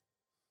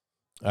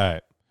All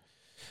right.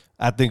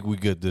 I think we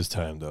good this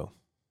time, though.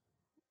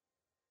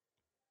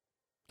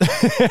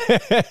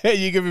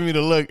 You giving me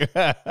the look.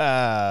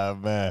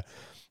 Man.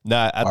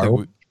 Nah, I think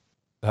we...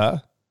 Huh?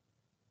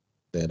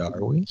 That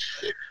are we?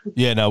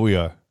 Yeah, no, we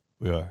are.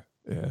 We are.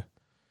 Yeah.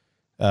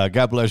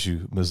 God bless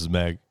you, Mrs.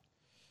 Mag.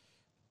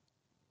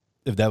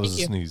 If that was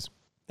a sneeze.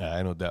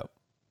 I no doubt.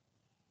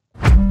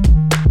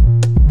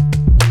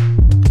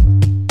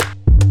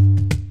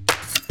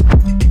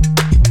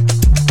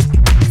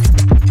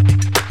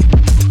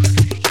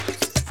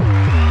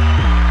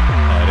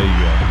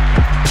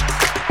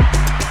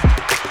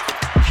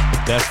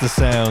 That's the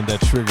sound that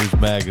triggers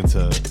Mag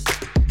into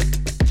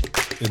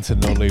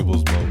no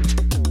labels mode.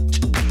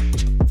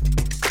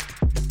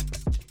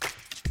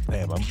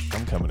 Damn,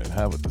 I'm coming in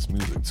hot with this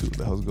music too. What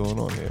the hell's going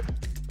on here?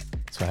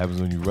 That's what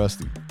happens when you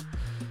rusty.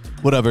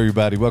 What up,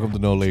 everybody? Welcome to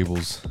No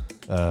Labels.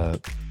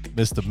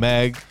 Mr.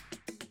 Mag,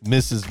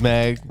 Mrs.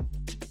 Mag,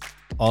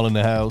 all in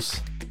the house,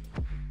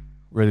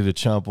 ready to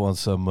chomp on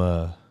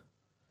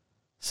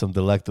some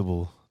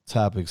delectable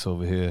topics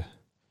over here.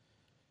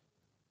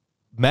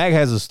 Mag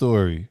has a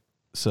story.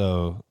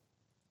 So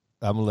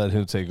I'm going to let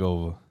him take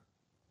over.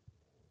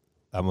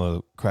 I'm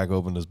going to crack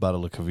open this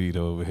bottle of Cavita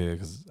over here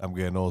because I'm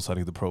getting old, so I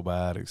need the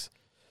probiotics.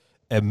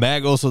 And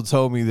Mag also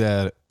told me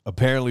that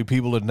apparently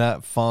people are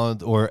not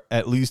fond, or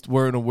at least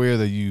weren't aware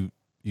that you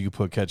can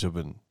put ketchup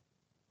in.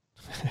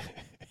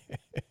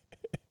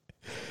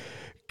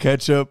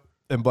 Ketchup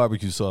and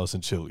barbecue sauce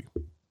and chili.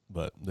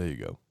 But there you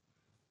go.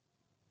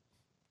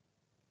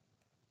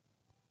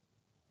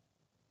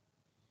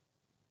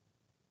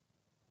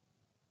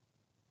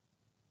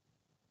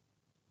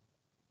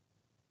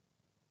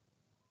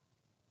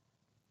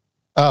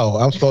 Oh,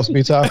 I'm supposed to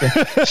be talking.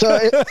 So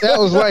that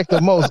was like the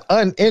most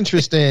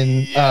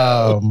uninteresting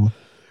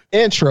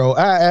intro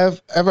I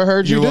have ever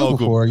heard you do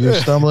before. You're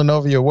stumbling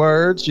over your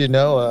words. You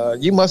know,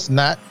 you must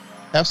not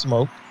have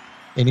smoked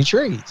any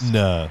trees.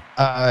 No.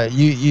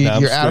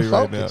 You're out of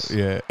focus. Right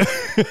now.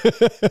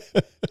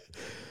 Yeah.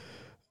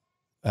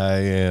 I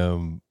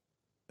am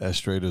as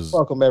straight as.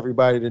 Welcome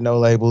everybody to No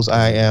Labels.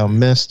 I am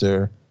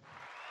Mr.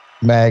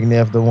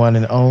 Magnif, the one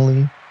and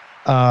only.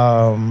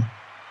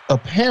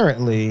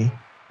 Apparently.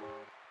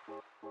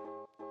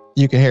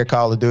 You can hear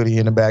Call of Duty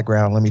in the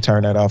background. Let me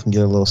turn that off and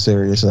get a little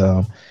serious.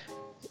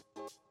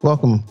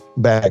 Welcome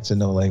back to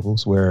No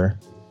Labels, where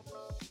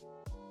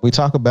we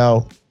talk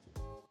about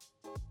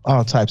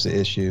all types of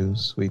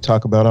issues. We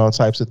talk about all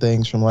types of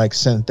things, from like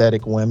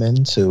synthetic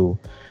women to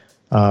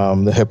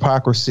the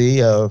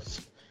hypocrisy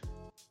of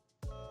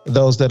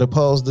those that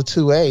oppose the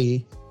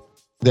 2A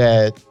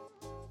that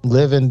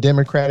live in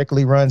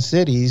democratically run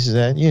cities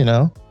that, you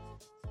know,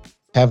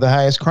 have the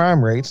highest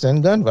crime rates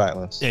and gun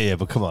violence. Yeah,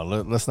 but come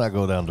on. Let's not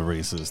go down the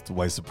racist,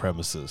 white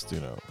supremacist,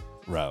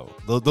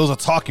 route. Those are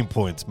talking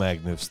points,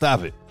 Magnif.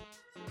 Stop it.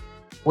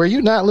 Were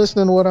you not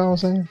listening to what I was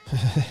saying?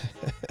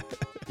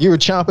 You were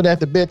chomping at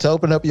the bit to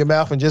open up your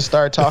mouth and just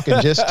start talking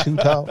just to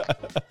talk.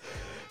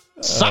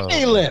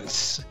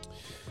 Silence!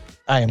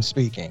 I am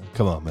speaking.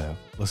 Come on, man.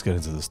 Let's get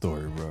into the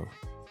story, bro.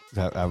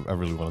 I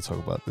really want to talk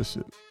about this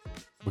shit.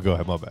 But go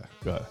ahead, my bad.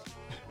 Go ahead.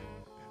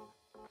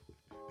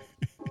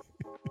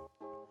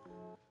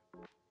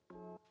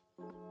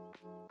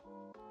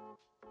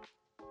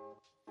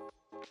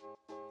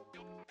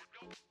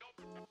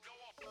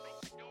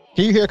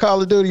 Can you hear Call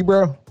of Duty,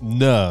 bro?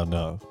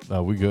 No,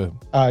 we good.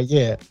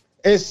 Yeah,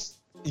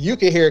 you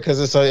can hear it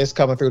because it's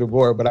coming through the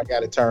board, but I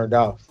got it turned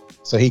off,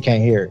 so he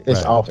can't hear it.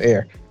 It's off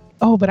air.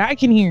 Oh, but I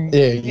can hear it.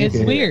 Yeah, it's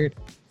weird.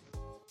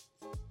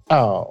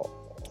 Oh,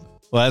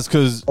 well, that's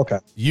because okay.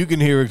 You can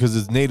hear it because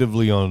it's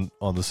natively on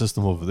the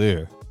system over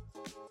there.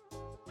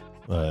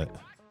 But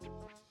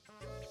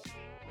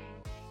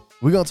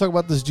we're gonna talk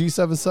about this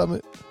G7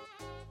 summit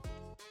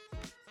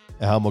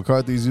and how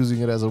McCarthy's using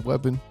it as a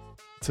weapon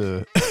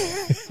to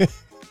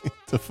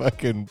to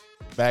fucking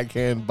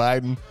backhand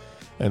Biden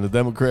and the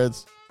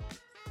Democrats.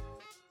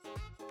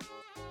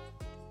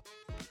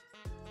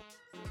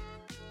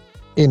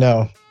 You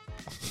know,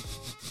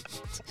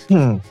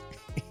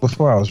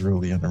 before I was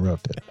rudely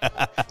interrupted,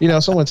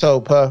 someone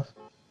told Puff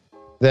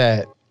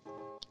that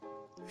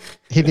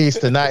he needs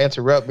to not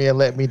interrupt me and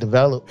let me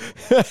develop.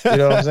 You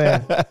know what I'm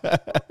saying?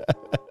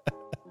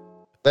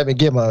 Let me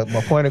get my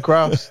point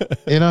across,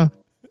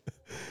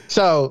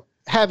 So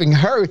having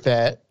heard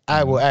that,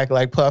 I will act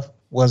like Puff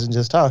wasn't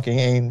just talking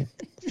and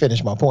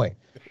finish my point.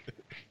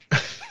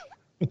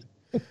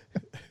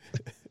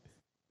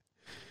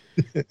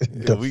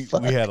 Yeah, we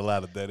had a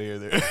lot of dead air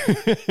there.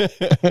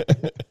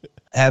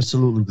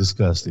 Absolutely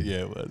disgusting.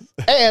 Yeah, it was.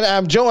 And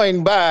I'm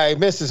joined by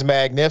Mrs.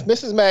 Magnif.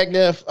 Mrs.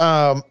 Magnif,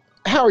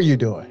 how are you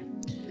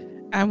doing?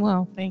 I'm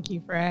well. Thank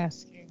you for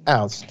asking.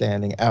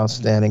 Outstanding. I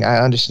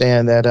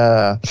understand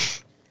that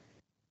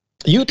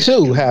you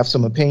too have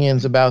some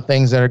opinions about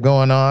things that are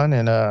going on,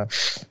 and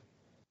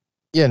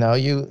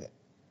you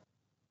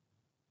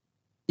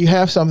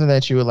have something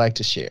that you would like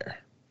to share.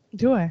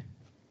 Do I?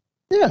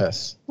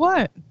 Yes.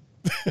 What?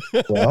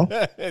 Well,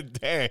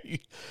 damn,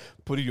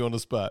 putting you on the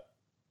spot.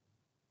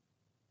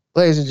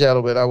 Ladies and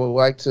gentlemen, I would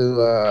like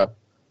to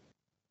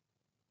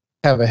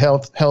have a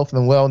health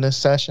and wellness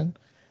session.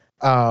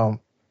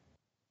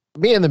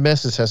 Me and the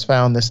missus has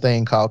found this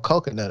thing called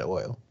coconut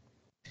oil.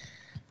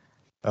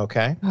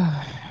 Okay.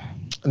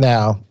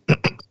 Now,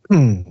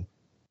 the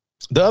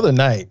other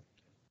night,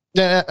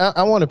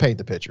 I want to paint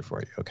the picture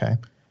for you. Okay.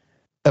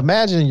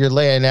 Imagine you're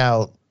laying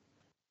out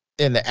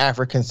in the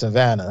African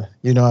savannah,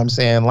 you know what I'm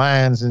saying?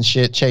 Lions and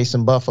shit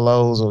chasing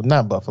buffaloes, or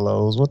not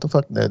buffaloes. What the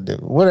fuck?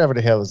 Whatever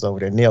the hell is over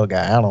there. Nil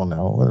guy. I don't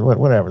know.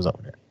 Whatever's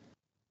over there.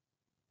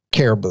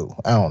 Caribou.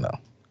 I don't know.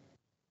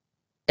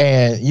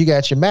 And you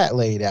got your mat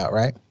laid out,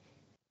 right?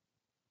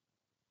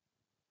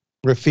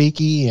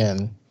 Rafiki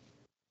and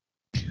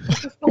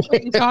What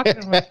are you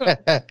talking about?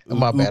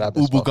 my bad. I've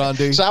been smoking.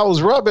 Ubugande. So I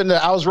was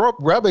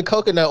rubbing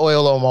coconut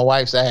oil on my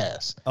wife's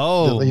ass.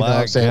 Oh You know what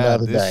my I'm saying, the god,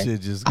 other this day.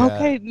 shit just got.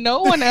 Okay,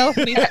 no one else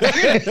needs to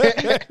hear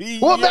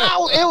this. Well, Yeah.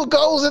 now it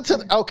goes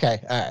into okay.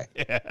 All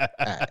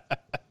right.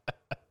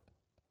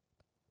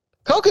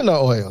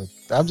 Coconut oil.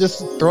 I'm just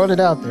throwing it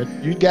out there.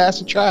 You guys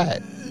should try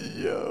it.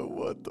 Yo,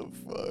 what the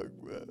fuck,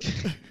 man?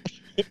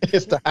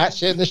 It's the hot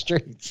shit in the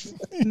streets.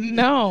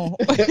 No.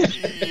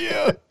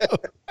 Yo,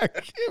 I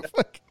can't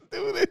fucking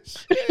do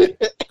this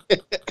shit.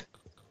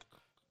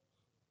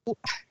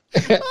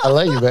 I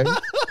love you, baby.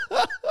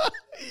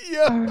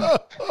 Yo,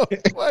 oh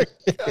my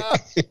god.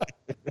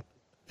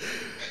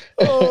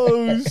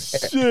 Oh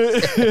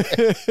shit.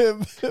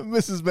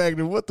 Mrs.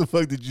 Magner, what the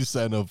fuck did you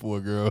sign up for,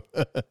 girl?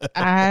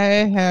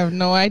 I have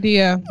no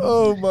idea.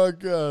 Oh my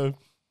god.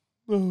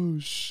 Oh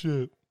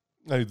shit.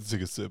 I need to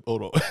take a sip.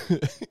 Hold on.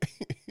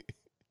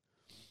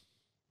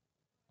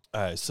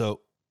 All right,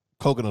 so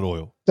coconut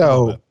oil.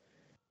 So,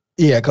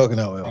 yeah,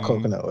 coconut oil. Mhm.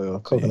 Coconut oil.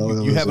 Coconut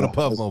oil. You is having a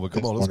puff moment.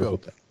 Come on, let's go.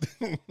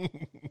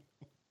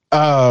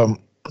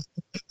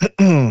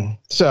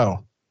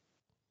 So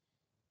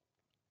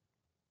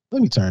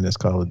let me turn this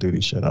Call of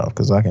Duty shit off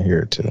because I can hear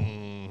it too.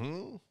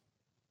 Mhm.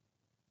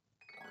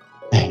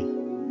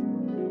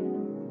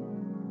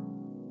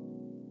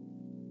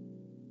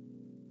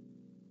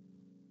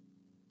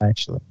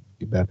 Actually, it'd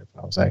be better if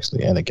I was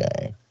actually in a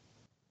game.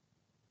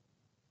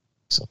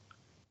 So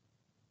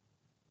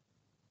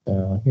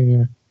down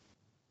here,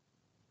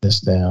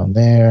 this down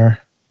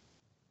there.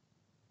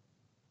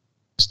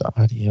 It's the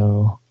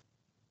audio.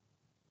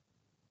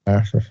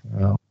 Master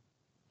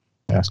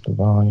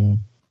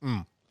volume.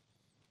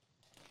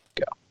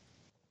 Go.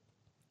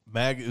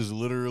 Mag is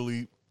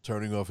literally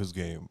turning off his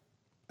game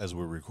as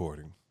we're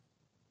recording.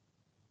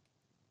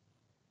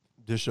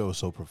 This show is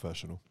so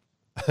professional.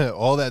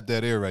 All that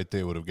dead air right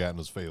there would have gotten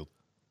us failed.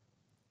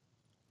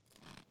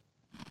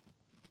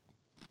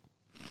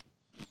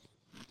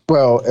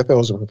 Well, if it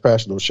was a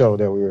professional show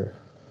that we were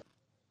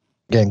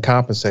getting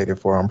compensated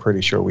for, I'm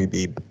pretty sure we'd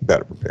be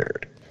better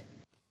prepared.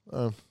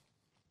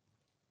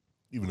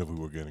 Even if we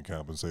were getting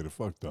compensated,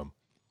 fuck them.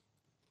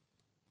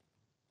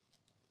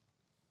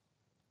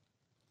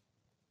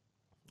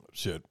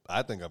 Shit,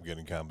 I think I'm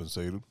getting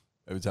compensated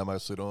every time I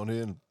sit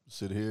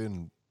here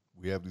and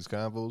we have these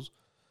convos.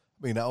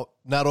 I mean,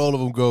 not all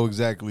of them go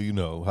exactly,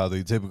 how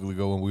they typically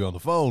go when we're on the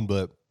phone,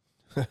 but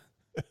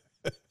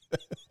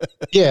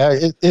Yeah,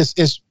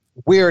 it's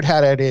weird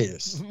how that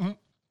is.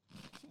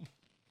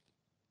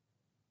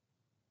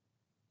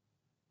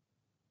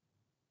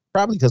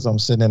 Probably because I'm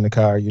sitting in the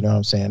car, you know what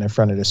I'm saying, in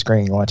front of the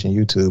screen watching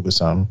YouTube or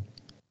something.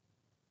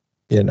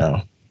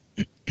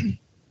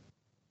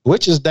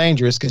 Which is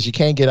dangerous because you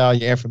can't get all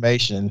your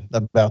information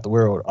about the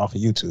world off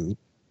of YouTube.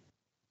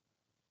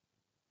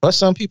 But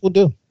some people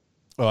do.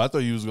 Oh, I thought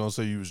you was gonna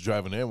say you was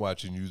driving and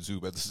watching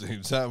YouTube at the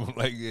same time. I'm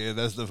like, yeah,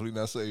 that's definitely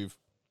not safe.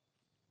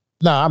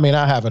 No, I mean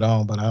I have it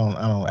on, but I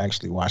don't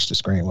actually watch the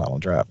screen while I'm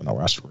driving. I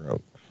watch the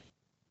road.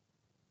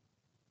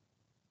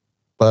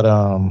 But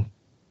I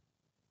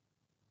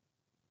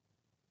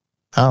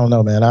don't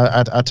know, man.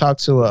 I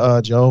talked to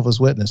a Jehovah's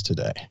Witness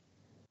today.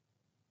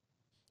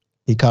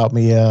 He caught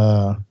me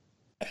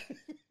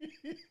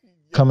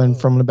coming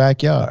from the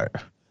backyard.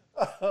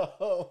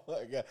 Oh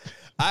my god!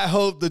 I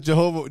hope the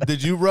Jehovah.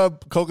 Did you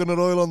rub coconut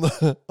oil on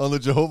the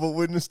Jehovah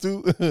Witness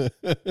too?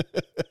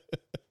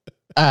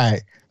 All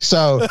right.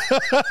 So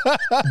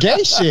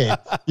gay shit.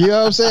 You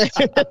know what I'm saying?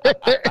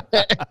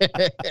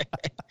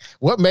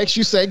 What makes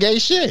you say gay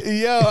shit?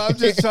 Yo, I'm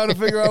just trying to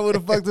figure out where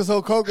the fuck this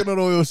whole coconut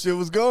oil shit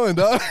was going,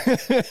 dog.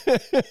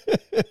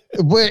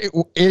 But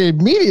it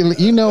immediately,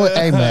 hey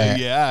man.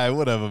 Yeah, all right,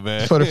 whatever,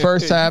 man. For the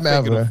first time You're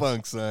thinking ever. of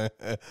funk, son.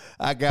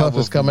 I got Puff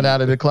is coming out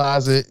of the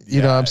closet.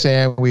 You know what I'm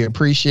saying? We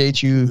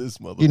appreciate you, This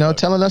motherfucker.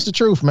 telling us the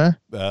truth, man.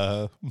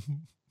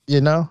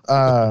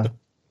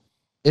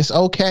 It's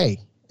okay.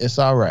 It's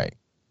all right.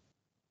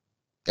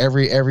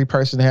 Every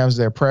person has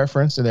their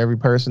preference, and every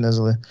person is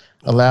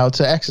allowed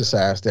to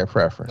exercise their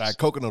preference. All right,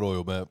 coconut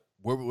oil, man.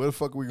 Where the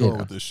fuck are we going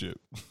with this shit?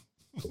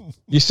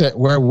 You said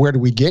where do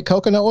we get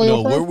coconut oil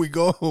No, from? where we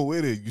going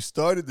with it? You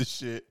started the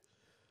shit,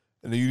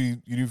 and then you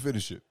didn't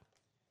finish it.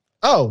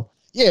 Oh,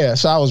 yeah.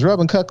 So I was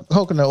rubbing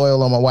coconut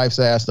oil on my wife's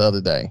ass the other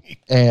day,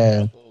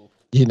 and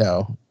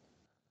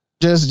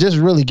just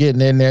really getting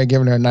in there,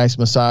 giving her a nice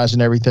massage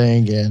and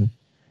everything, and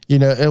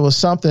it was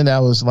something that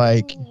was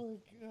like,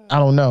 I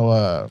don't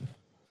know,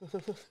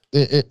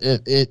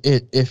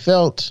 it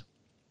felt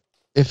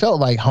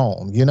like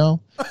home, you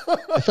know.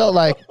 It felt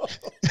like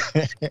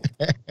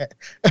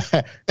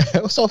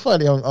it was so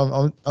funny.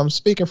 I'm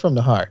speaking from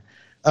the heart.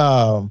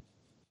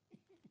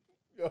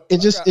 It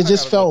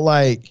just felt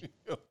like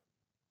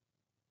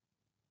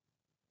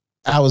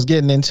I was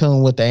getting in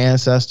tune with the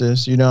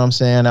ancestors. You know what I'm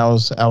saying? I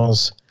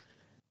was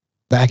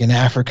back in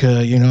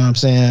Africa. You know what I'm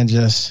saying?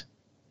 Just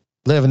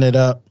living it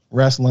up,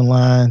 wrestling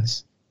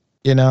lines.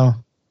 You know,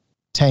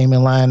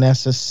 taming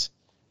lionesses.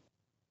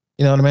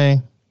 You know what I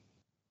mean?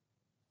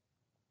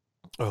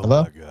 Oh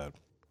Hello? my God.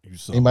 You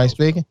something Anybody else,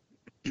 speaking?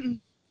 man.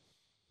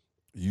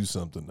 You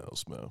something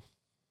else, man.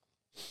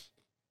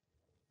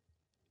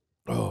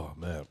 Oh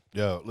man.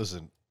 Yeah,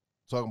 listen.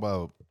 Talking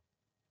about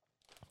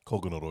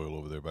coconut oil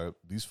over there, right?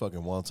 These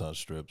fucking wonton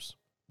strips,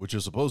 which are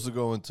supposed to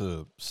go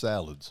into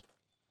salads.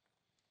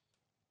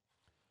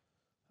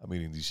 I'm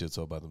eating these shits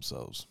all by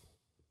themselves.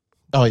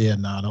 Oh yeah,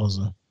 no, those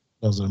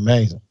are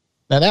amazing.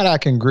 Now that I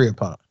can agree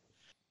upon.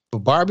 But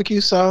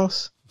barbecue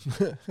sauce,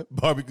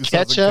 Barbecue sauce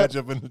and Ketchup?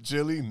 ketchup in the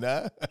chili?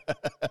 Nah.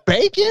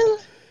 bacon,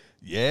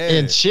 Yeah.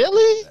 and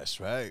chili. That's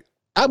right.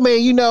 I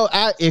mean, you know,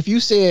 if you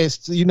said,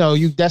 you know,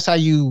 that's how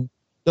you.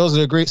 Those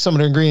are some of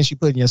the ingredients you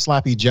put in your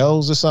sloppy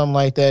joes or something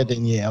like that.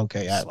 Then yeah,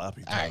 okay,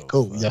 Sloppy all right, joes,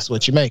 cool. fuck That's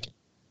what that. you're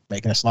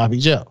making a sloppy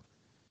joe.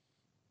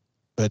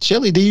 But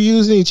chili, do you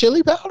use any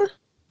chili powder?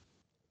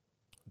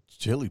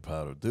 Chili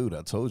powder, dude.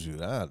 I told you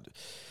that.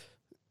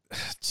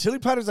 Chili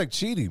powder's like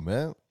cheating,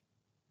 man.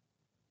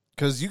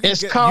 Because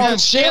It's called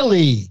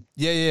chili.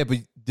 Yeah, but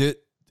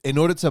in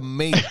order to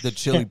make the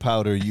chili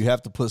powder, you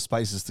have to put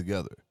spices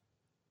together.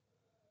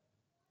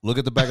 Look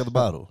at the back of the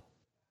bottle.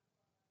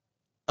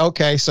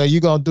 Okay, so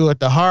you're gonna do it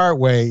the hard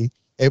way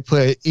and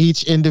put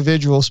each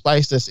individual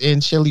spice that's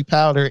in chili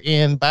powder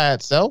in by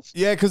itself,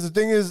 Yeah, because the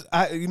thing is,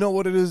 you know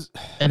what it is,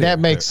 and that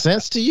makes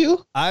sense to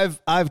you?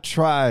 I've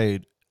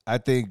tried. I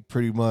think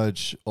pretty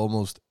much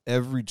almost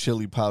every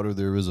chili powder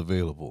there is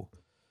available.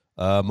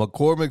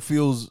 McCormick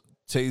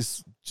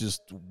tastes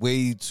just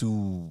way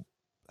too.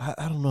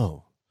 I don't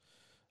know.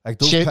 Like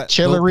those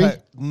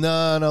Chillery?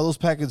 No, those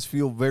packets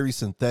feel very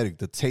synthetic.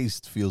 The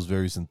taste feels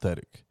very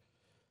synthetic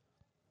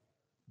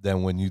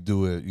than when you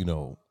do it, you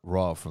know,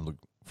 raw from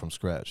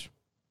scratch.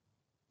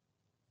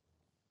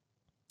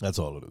 That's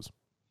all it is.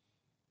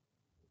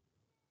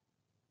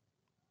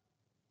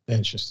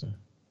 Interesting.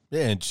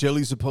 Yeah, and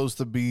chili's supposed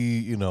to be,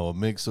 you know, a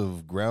mix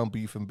of ground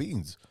beef and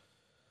beans.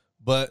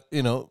 But,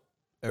 you know,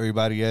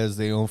 everybody has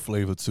their own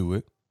flavor to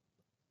it.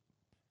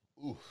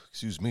 Ooh,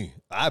 excuse me.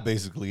 I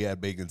basically add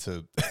bacon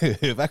to,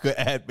 if I could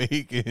add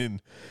bacon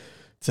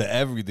to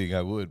everything,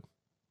 I would.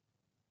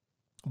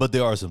 But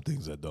there are some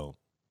things that don't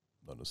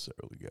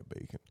necessarily get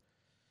bacon.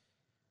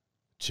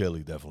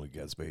 Chili definitely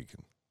gets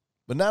bacon.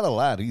 But not a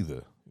lot either.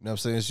 You know what I'm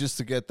saying? It's just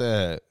to get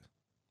that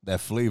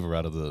flavor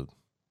out of the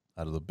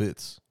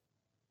bits.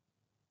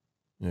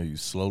 You know, you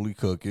slowly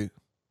cook it.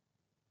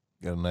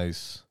 Get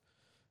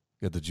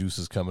the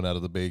juices coming out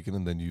of the bacon,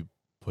 and then you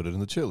put it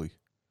in the chili.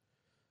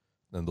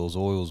 Then those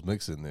oils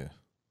mix in there.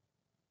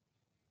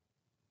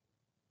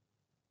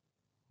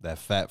 That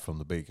fat from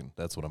the bacon,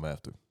 that's what I'm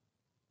after.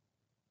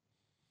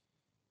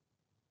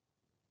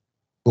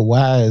 But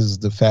why is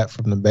the fat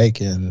from the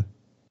bacon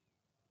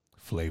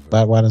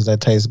Flavor. why does that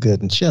taste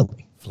good in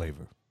chili?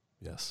 Flavor.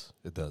 Yes,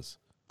 it does.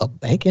 A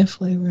bacon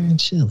flavor in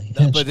chili.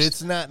 No, but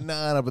it's not,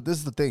 but this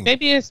is the thing.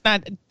 Maybe it's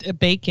not a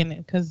bacon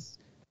because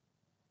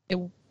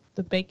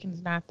the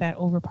bacon's not that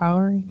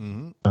overpowering.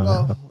 Mm-hmm.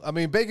 Well, I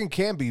mean, bacon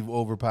can be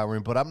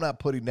overpowering, but I'm not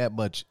putting that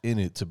much in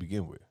it to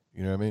begin with.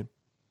 You know what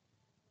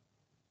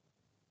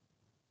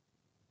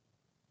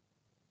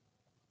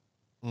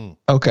I mean?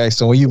 Okay,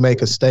 so when you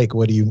make a steak,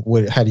 how do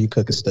you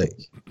cook a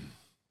steak?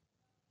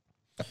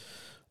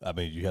 I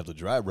mean, you have to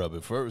dry rub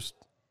it first.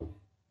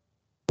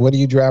 What are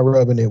you dry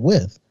rubbing it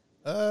with?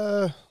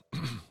 That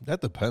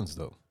depends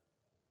though.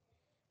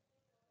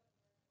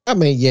 I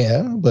mean,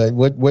 yeah, but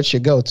what's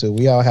your go-to?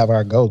 We all have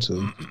our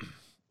go-to.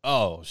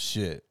 Oh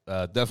shit!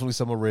 Definitely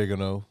some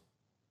oregano.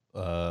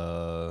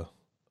 A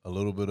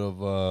little bit of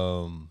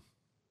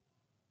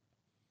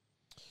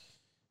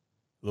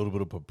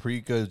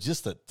paprika,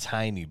 just a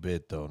tiny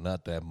bit though,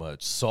 not that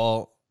much.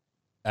 Salt,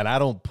 and I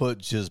don't put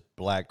just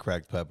black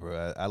cracked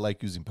pepper. I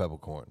like using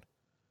peppercorn.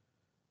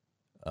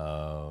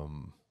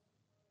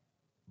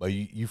 But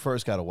you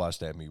first got to wash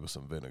that meat with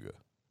some vinegar.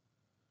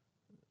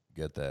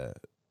 Get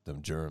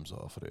them germs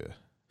off of there.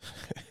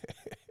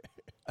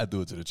 I do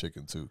it to the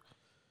chicken too.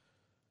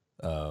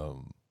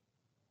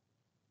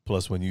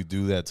 Plus, when you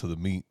do that to the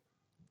meat,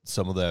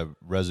 some of that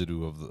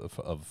residue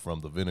from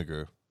the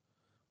vinegar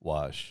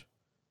wash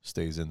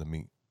stays in the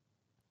meat,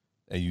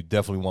 and you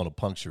definitely want to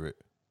puncture it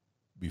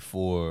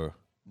before,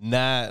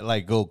 not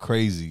like go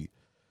crazy,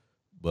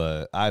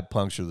 but I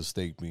puncture the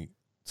steak meat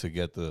to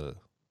get the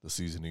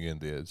seasoning in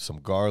there. Some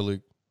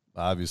garlic,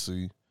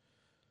 obviously,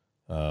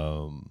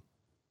 some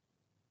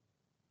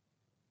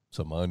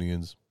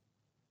onions,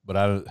 but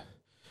I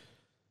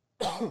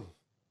don't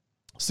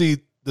see.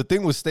 The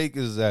thing with steak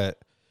is that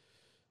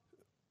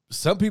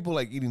some people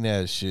like eating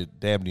that shit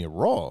damn near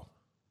raw.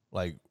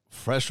 like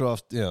fresh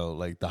off,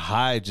 like the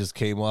hide just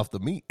came off the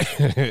meat.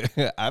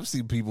 I've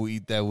seen people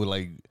eat that with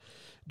like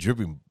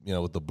dripping,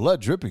 with the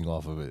blood dripping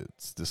off of it.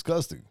 It's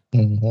disgusting.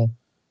 Mm-hmm.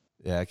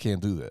 Yeah, I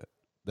can't do that.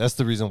 That's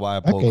the reason why I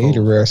can eat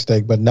a rare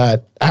steak, but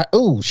not. I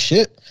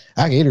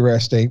can eat a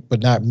rare steak,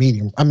 but not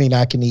medium. I mean,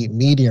 I can eat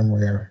medium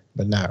rare,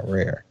 but not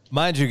rare.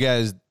 Mind you,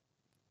 guys,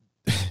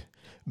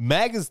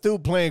 Mag is still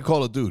playing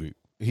Call of Duty.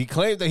 He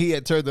claimed that he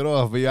had turned it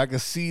off, but I can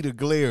see the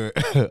glare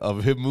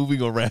of him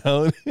moving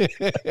around,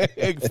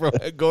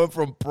 going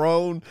from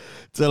prone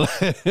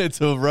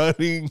to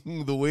running.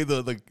 The way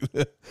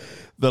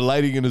the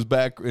lighting in his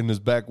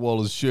back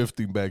wall is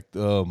shifting back.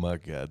 Oh my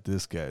God,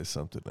 this guy is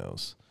something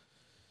else.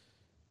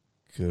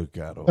 Good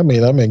God! I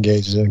mean, I'm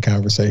engaged in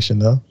conversation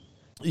though.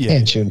 Yeah,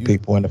 and shooting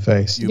people in the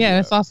face. Yeah,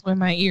 it's also in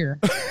my ear.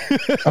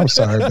 I'm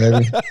sorry,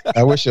 baby.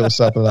 I wish it was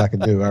something I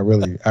could do. I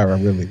really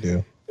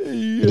do.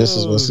 Yo. This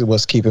is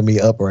what's keeping me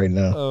up right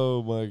now.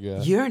 Oh my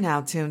God! You're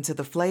now tuned to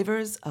the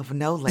flavors of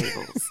No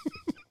Labels.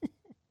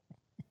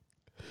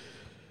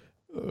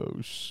 Oh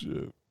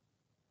shit!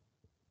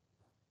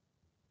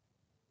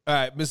 All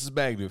right, Mrs.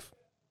 Magniff.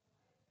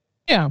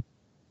 Yeah.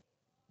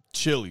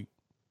 Chili.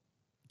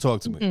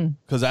 Talk to me,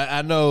 because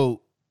I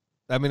know.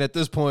 I mean, at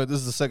this point, this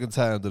is the second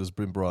time that it's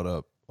been brought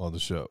up on the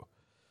show.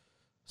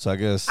 So I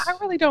guess I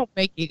really don't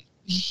make it.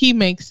 He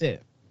makes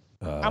it.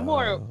 I'm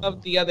more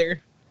of the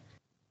other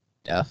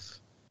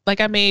stuff.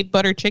 Like I made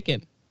butter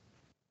chicken.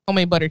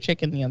 Homemade butter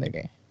chicken the other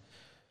day.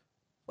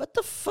 What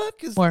the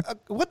fuck is More.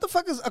 What the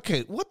fuck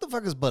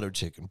is butter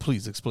chicken?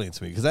 Please explain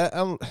to me, because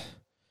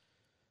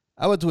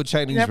I went to a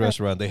Chinese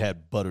restaurant. They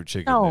had butter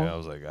chicken there. I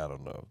was like, I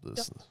don't know if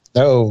this.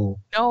 No,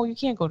 you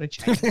can't go to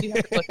China. You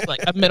have to go to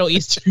like a Middle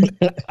Eastern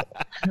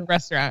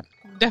restaurant.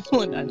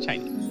 Definitely not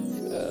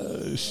Chinese.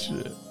 Oh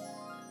shit!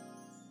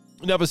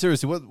 No, but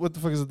seriously, what the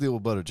fuck is the deal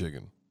with butter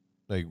chicken?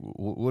 Like,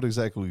 what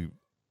exactly?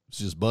 It's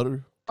just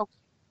butter? Oh,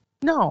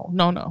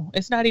 no.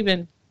 It's not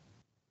even.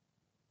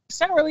 It's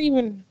not really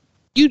even.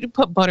 You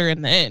put butter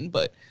in the end,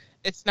 but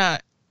it's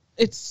not.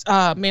 It's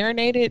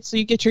marinated, so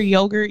you get your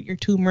yogurt, your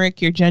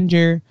turmeric, your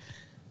ginger,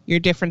 your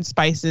different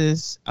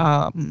spices.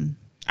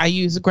 I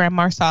use gram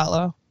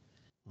masala,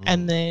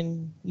 and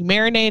then you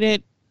marinate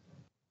it.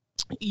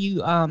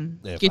 You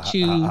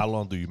How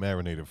long do you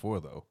marinate it for,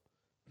 though?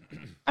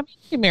 I mean,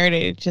 you can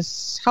marinate it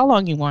just how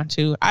long you want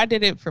to. I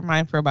did it for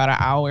mine for about an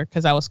hour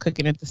because I was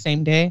cooking it the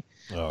same day.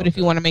 Oh, but if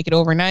you want to make it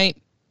overnight,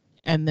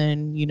 and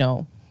then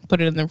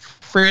put it in the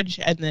fridge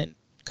and then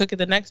cook it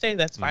the next day,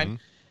 that's fine.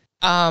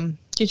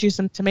 Get you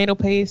some tomato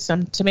paste,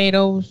 some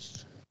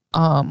tomatoes,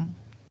 brown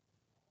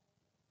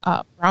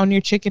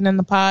your chicken in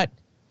the pot.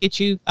 Get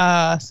you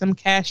some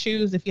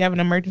cashews if you have an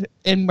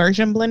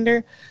immersion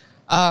blender.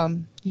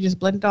 You just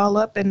blend it all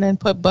up and then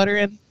put butter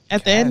in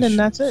at the end, and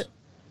that's it.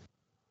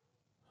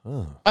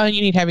 Huh.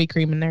 You need heavy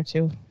cream in there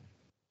too.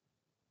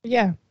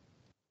 Yeah,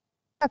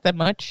 not that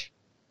much.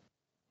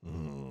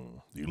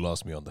 You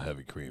lost me on the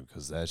heavy cream,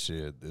 because that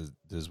shit.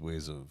 There's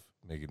ways of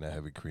making that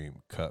heavy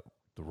cream cut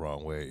the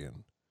wrong way,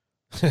 and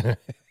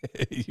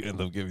you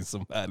end up giving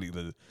somebody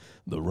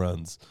the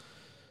runs.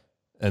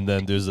 And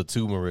then there's a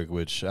turmeric,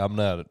 which I'm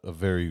not a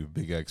very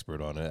big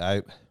expert on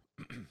it.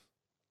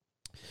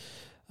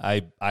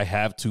 I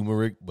have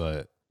turmeric,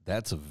 but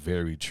that's a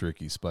very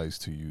tricky spice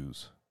to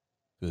use,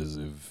 because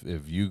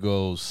if you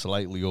go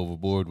slightly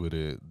overboard with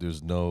it,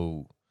 there's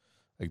no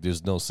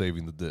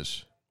saving the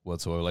dish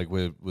whatsoever. Like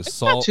with it's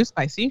salt, not too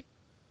spicy.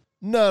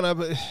 No,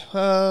 but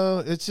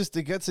it's just,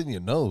 it gets in your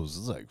nose.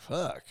 It's like,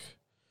 fuck.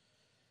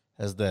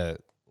 As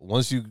that,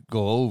 once you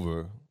go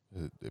over,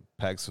 it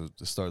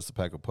starts to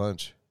pack a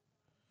punch.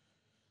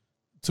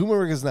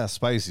 Turmeric is not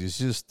spicy. It's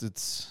just,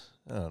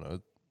 I don't know.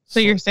 So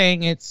you're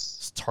saying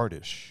it's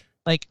tartish.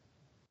 Like,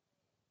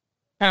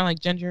 kind of like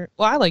ginger.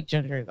 Well, I like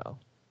ginger, though.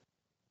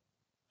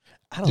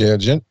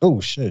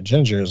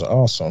 Ginger is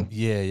awesome.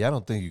 Yeah, I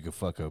don't think you could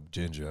fuck up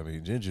ginger. I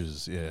mean,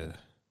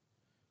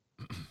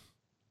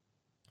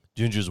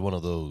 ginger's one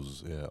of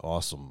those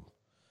awesome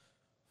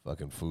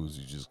fucking foods.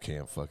 You just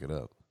can't fuck it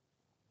up.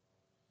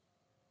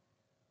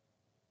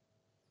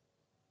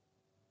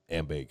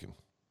 And bacon.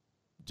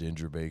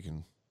 Ginger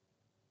bacon.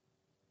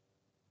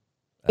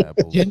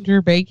 Apples.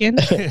 Ginger bacon?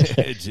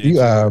 You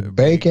are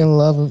bacon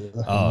loving.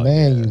 Oh,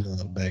 man, you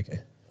love bacon.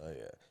 Oh,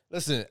 yeah.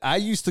 Listen, I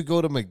used to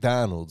go to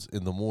McDonald's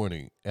in the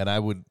morning, and I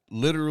would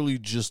literally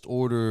just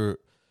order,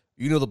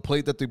 the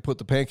plate that they put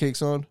the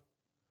pancakes on?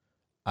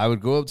 I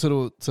would go up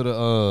to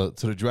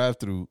the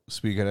drive-thru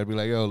speaker, and I'd be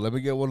like, yo, let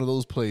me get one of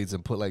those plates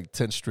and put like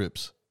 10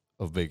 strips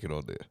of bacon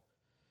on there.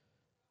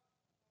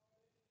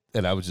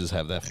 And I would just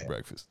have that for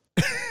breakfast.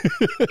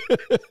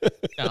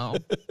 No.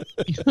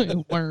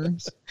 You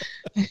worms.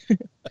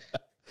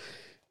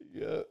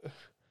 Yeah.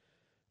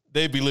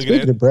 They'd be looking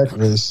Speaking of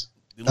breakfast,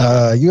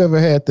 you ever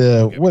had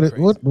what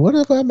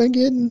have I been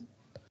getting?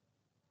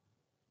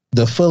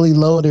 The fully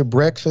loaded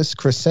breakfast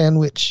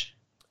sandwich.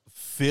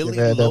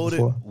 Fully loaded?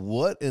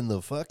 What in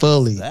the fuck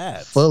is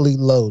that? Fully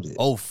loaded.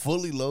 Oh,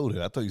 fully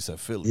loaded. I thought you said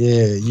Philly.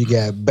 Yeah, you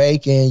got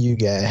bacon, you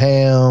got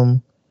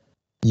ham,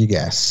 you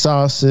got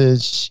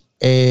sausage,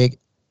 egg,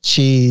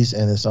 cheese,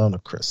 and it's on a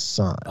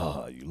croissant.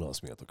 Oh, you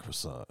lost me at the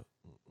croissant.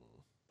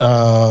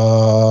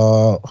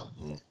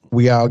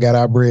 We all got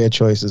our bread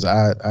choices.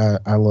 I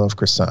love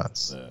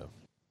croissants. Yeah.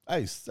 I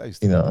used to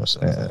You know love what I'm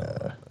saying?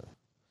 croissants.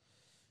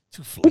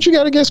 Too What you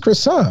got against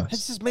croissants? It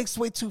just makes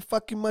way too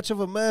fucking much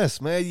of a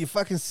mess, man. You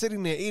fucking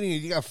sitting there eating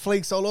it. You got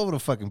flakes all over the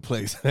fucking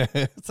place.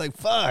 It's like,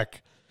 fuck.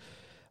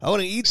 I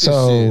want to eat this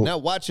shit,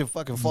 not watch it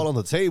fucking fall on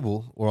the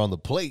table or on the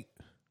plate.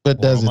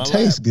 But does it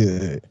taste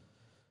good?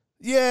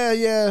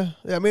 Yeah.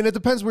 I mean, it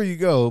depends where you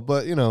go,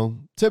 but, you know,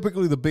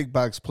 typically the big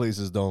box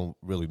places don't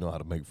really know how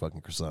to make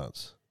fucking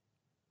croissants.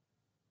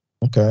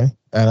 Okay.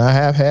 And I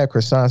have had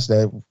croissants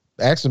that,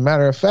 actually,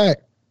 matter of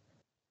fact,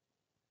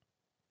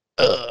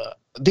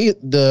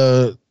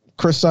 the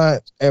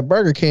croissant at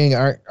Burger King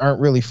aren't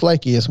really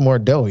flaky. It's more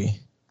doughy.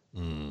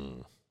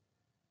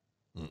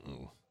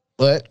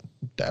 But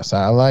that's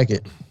how I like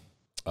it.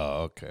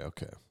 Oh,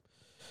 okay.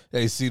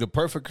 Hey, see, the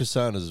perfect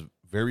croissant is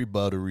very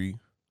buttery. You know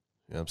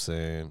what I'm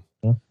saying?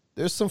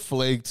 There's some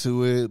flake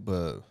to it,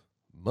 but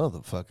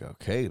motherfucker,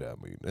 okay. I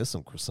mean, there's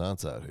some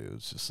croissants out here.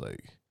 It's just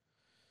like,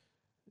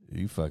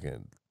 you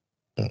fucking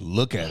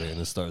look at it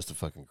and it starts to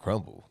fucking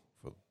crumble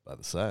by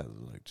the sides.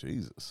 Like,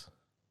 Jesus.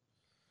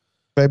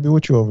 Baby,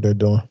 what you over there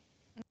doing?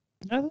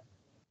 Nothing.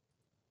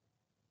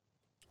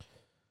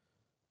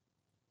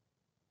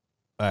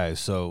 All right,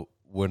 so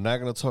we're not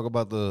going to talk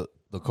about the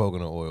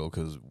coconut oil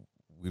because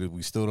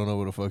we still don't know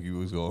where the fuck you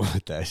was going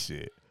with that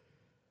shit.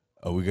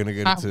 Are we going to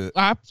get into...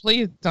 I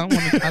please don't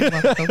want to talk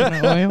about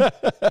coconut oil.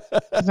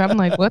 Because I'm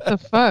like, what the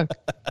fuck?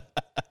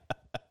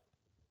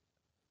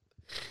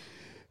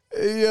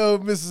 Hey, yo,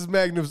 Mrs.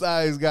 Magnum's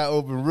eyes got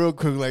open real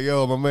quick like,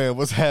 yo, my man,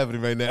 what's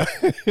happening right now?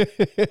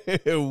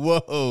 Whoa.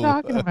 What are you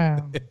talking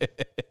about?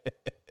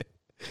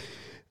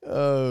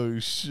 Oh,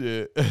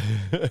 shit.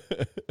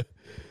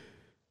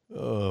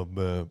 Oh,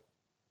 man.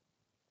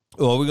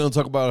 Oh, we're going to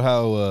talk about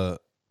how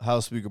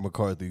House Speaker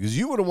McCarthy, because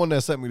you were the one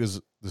that sent me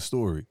the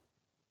story.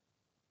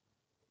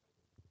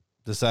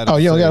 Decided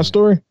you don't got a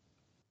story?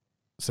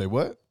 Say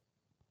what?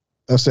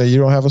 I said you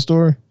don't have a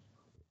story?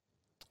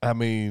 I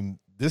mean,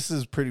 this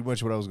is pretty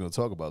much what I was going to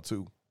talk about,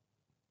 too.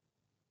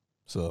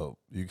 So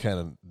you kind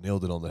of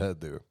nailed it on the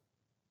head there.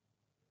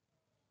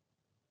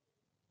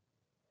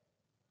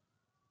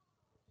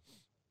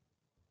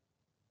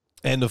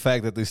 And the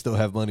fact that they still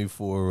have money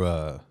for...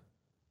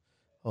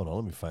 hold on,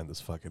 let me find this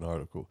fucking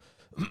article.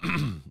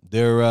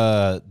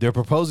 They're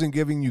proposing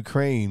giving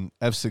Ukraine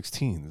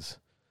F-16s.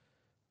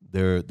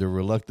 They're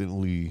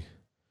reluctantly...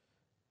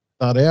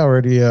 Oh, they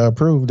already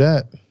approved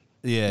that.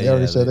 Yeah, they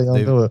already said they're going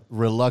to do it.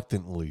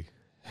 Reluctantly.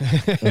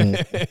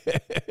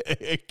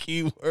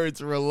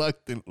 Keywords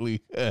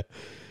reluctantly.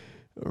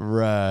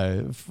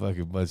 Right.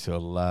 Fucking bunch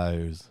of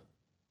liars.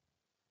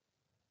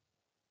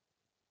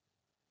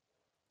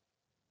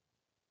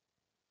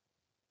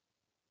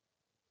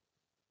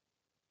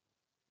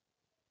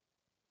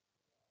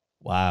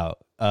 Wow.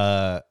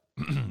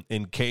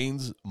 In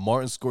Cannes,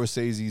 Martin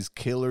Scorsese's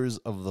Killers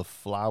of the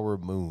Flower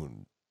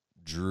Moon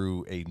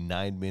drew a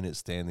 9-minute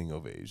standing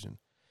ovation.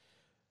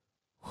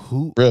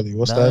 Who really?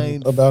 What's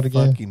that about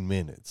again? Fucking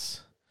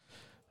minutes.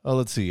 Oh,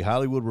 let's see.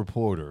 Hollywood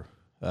Reporter.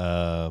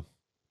 Martin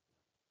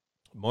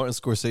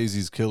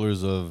Scorsese's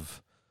Killers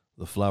of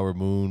the Flower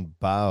Moon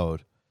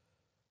bowed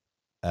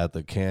at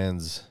the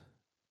Cannes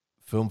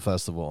Film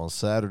Festival on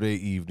Saturday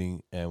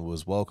evening and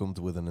was welcomed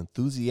with an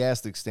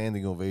enthusiastic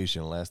standing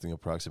ovation lasting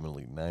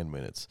approximately 9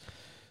 minutes.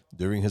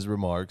 During his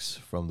remarks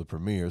from the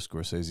premiere,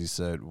 Scorsese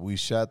said, "We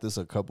shot this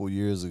a couple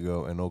years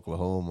ago in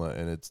Oklahoma,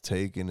 and it's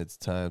taken its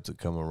time to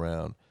come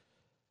around.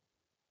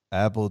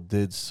 Apple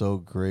did so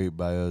great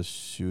by us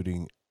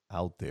shooting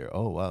out there."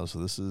 Oh, wow. So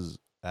this is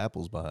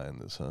Apple's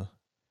behind this, huh?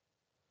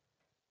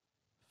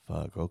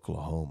 Fuck,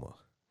 Oklahoma.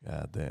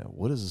 God damn.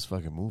 What is this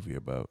fucking movie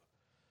about?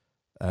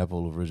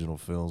 Apple Original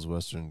Films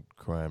Western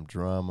Crime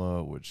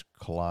Drama, which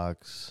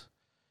clocks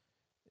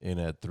in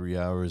at 3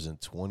 hours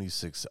and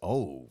 26.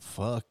 Oh,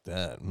 fuck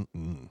that.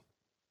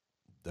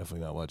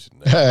 Definitely not watching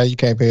that. You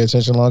can't pay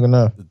attention long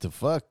enough. The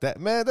fuck that,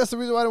 man. That's the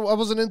reason why I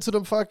wasn't into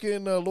the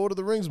fucking Lord of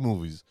the Rings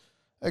movies.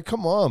 Hey,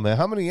 come on, man.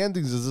 How many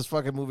endings is this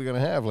fucking movie gonna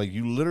have? Like,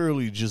 you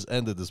literally just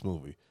ended this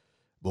movie,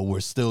 but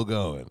we're still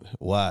going.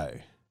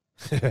 Why?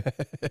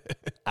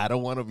 I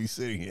don't want to be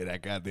sitting here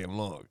that goddamn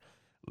long.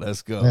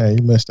 Let's go. Yeah,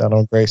 you missed out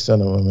on great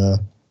cinema, man.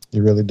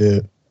 You really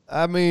did.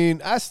 I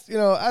mean, I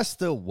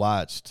still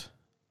watched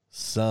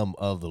some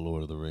of the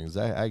Lord of the Rings.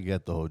 I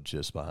get the whole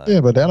gist behind it.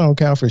 Yeah, but that don't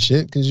count for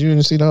shit because you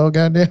didn't see the whole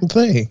goddamn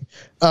thing.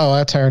 Oh,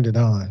 I turned it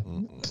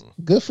on.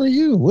 Good for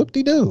you.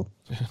 Whoop-de-doo.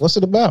 What's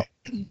it about?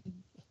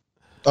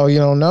 Oh, you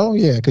don't know?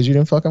 Yeah, because you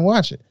didn't fucking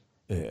watch it.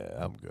 Yeah,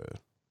 I'm good.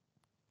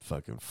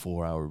 Fucking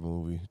 4-hour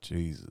movie.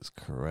 Jesus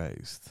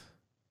Christ.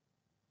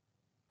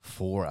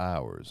 4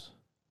 hours.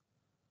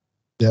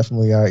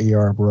 Definitely our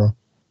ER, bro.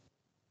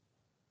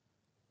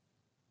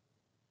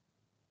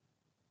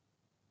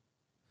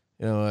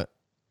 You know what?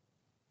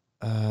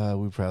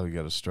 We probably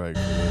got a strike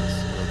for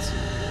this. Let's see.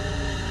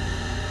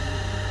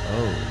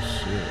 Oh,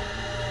 shit.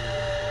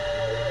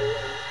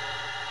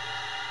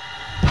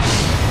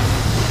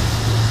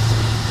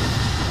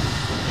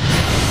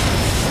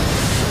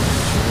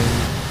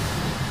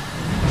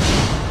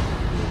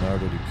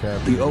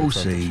 grab The me from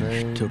Osage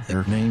train. took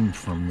their name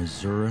from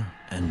Missouri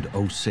and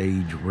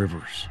Osage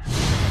rivers.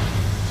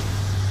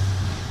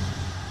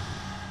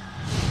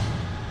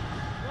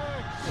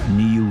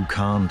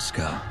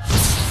 Niukanska,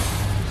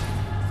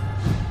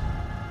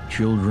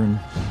 children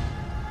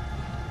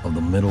of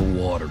the Middle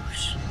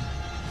Waters.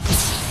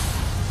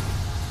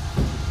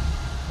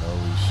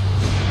 Holy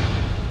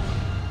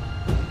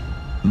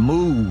shit.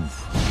 Move,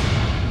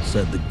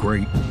 said the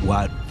great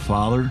white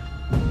father.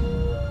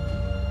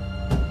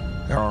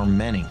 There are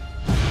many,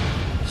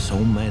 so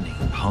many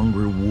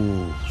hungry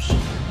wolves.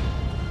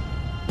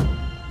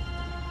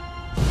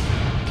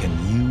 Can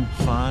you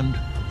find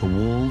the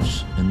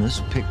wolves in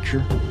this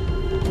picture?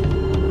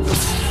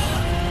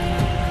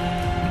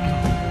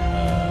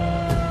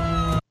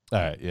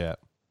 All right, yeah.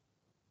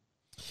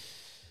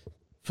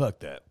 Fuck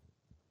that.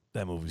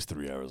 That movie's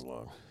 3 hours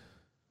long.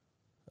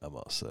 I'm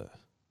all set.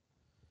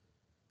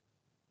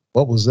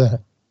 What was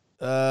that?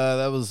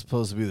 That was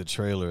supposed to be the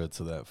trailer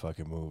to that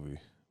fucking movie,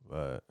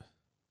 but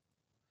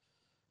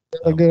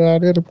A good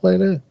idea to play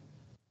that?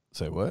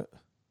 say what?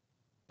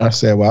 I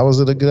said, why was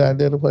it a good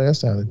idea to play? That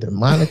sounded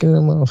demonic in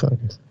them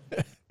motherfuckers.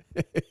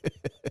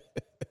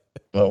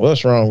 Well,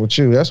 what's wrong with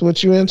you? That's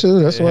what you into?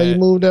 That's why you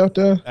moved out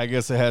there? I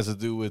guess it has to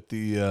do with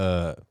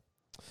the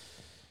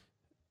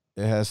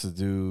it has to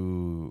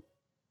do,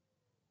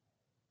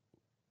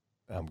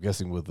 I'm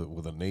guessing, with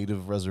a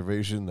native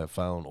reservation that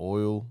found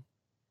oil.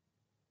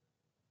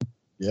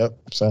 Yep,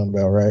 sound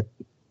about right.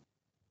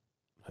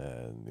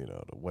 And,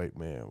 the white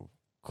man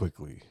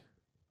quickly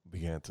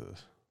began to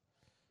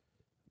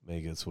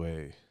make its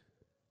way.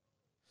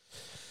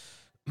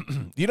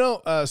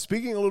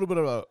 Speaking a little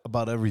bit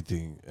about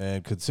everything,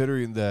 and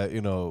considering that,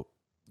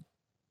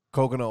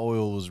 coconut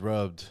oil was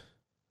rubbed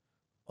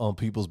on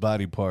people's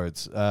body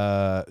parts,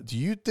 do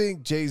you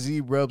think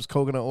Jay-Z rubs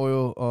coconut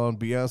oil on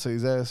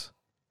Beyonce's ass?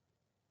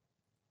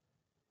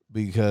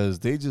 Because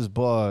they just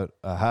bought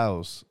a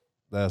house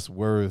that's in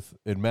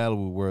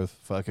Malibu worth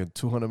fucking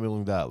 $200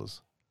 million.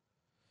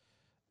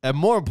 And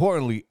more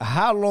importantly,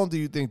 how long do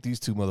you think these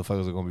two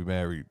motherfuckers are going to be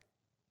married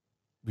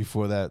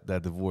before that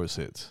divorce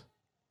hits?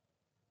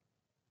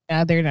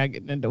 Yeah, they're not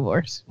getting a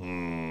divorce. I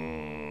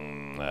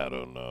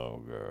don't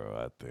know, girl.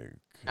 I think.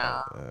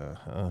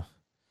 No.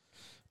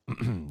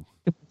 Too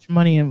much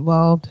money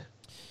involved.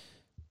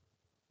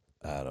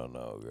 I don't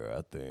know, girl.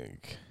 I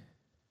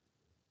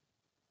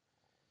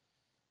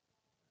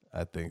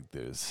think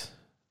there's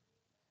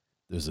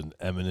an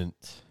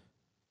imminent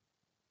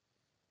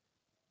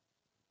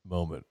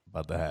moment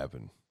about to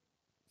happen.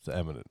 It's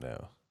imminent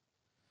now.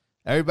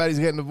 Everybody's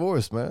getting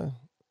divorced, man.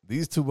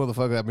 These two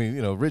motherfuckers, I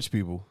mean, rich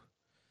people,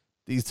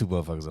 these two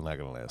motherfuckers are not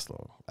going to last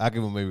long. I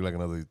give them maybe like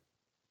another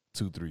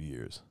 2-3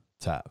 years,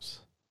 tops.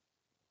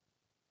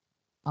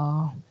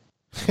 Oh.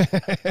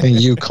 And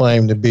you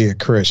claim to be a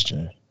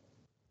Christian.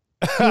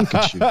 Look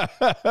at you.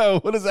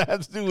 What does that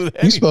have to do with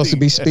anything? You're supposed to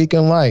be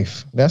speaking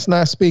life. That's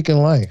not speaking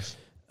life.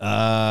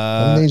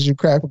 That means you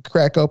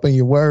crack open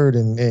your word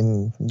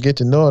and get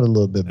to know it a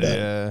little bit better.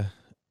 Yeah.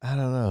 I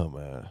don't know,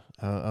 man.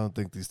 I don't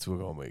think these two are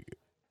going to make it.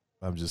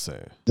 I'm just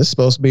saying. This is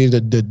supposed to be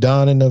the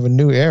dawning of a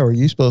new era.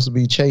 You're supposed to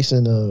be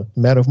chasing a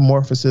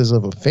metamorphosis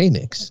of a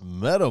phoenix.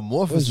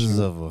 Metamorphosis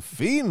of a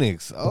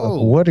phoenix?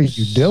 Oh, what are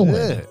you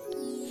doing?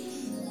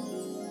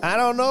 I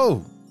don't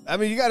know. I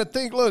mean, you got to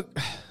think, look,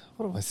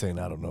 what am I saying?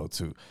 I don't know,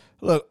 too.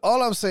 Look,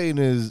 all I'm saying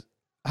is,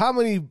 how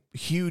many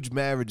huge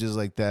marriages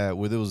like that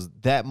where there was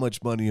that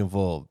much money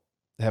involved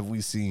have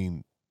we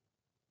seen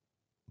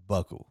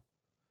buckle?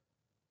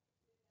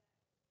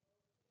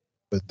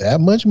 But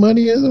that much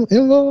money is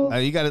involved?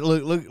 You got to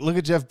look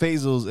at Jeff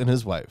Bezos and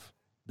his wife.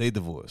 They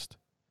divorced.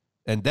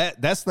 And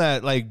that's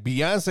not like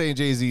Beyonce and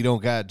Jay-Z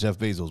don't got Jeff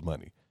Bezos'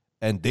 money.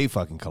 And they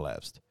fucking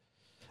collapsed.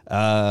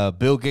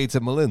 Bill Gates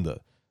and Melinda.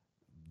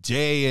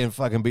 Jay and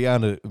fucking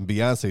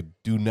Beyonce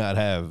do not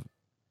have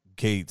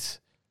Gates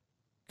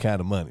kind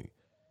of money.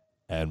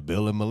 And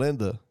Bill and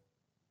Melinda,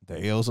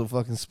 they also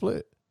fucking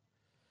split.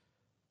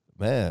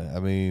 Man, I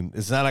mean,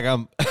 it's not like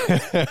I'm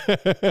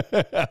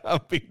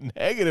being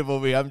negative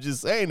over here. I'm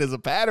just saying there's a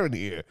pattern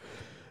here.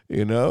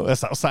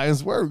 That's how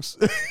science works.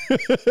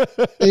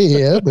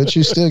 Yeah, but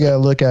you still got to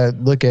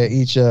look at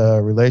each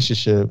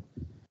relationship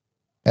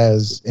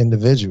as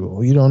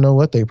individual. You don't know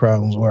what their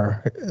problems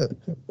were.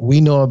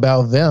 We know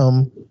about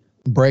them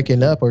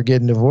breaking up or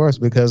getting divorced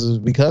because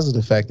of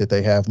the fact that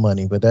they have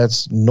money, but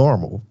that's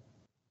normal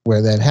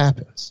where that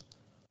happens.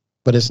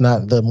 But it's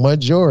not the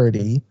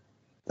majority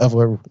of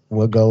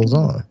what goes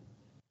on.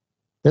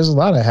 There's a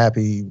lot of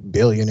happy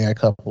billionaire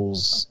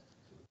couples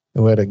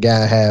where the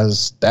guy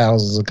has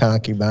thousands of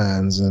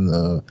concubines and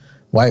the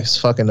wife's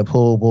fucking the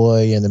pool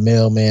boy and the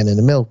mailman and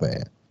the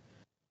milkman.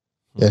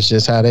 That's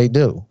just how they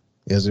do.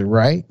 Is it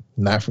right?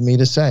 Not for me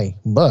to say.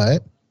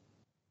 But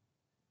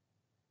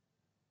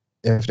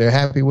if they're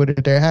happy with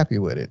it, they're happy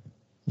with it.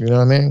 You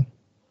know what I mean?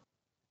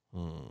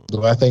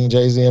 Do I think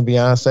Jay-Z and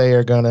Beyonce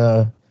are going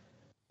to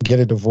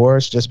get a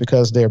divorce just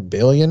because they're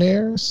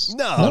billionaires?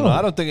 No,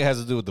 I don't think it has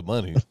to do with the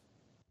money.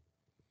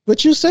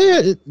 But you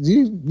said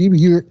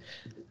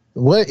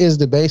what is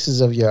the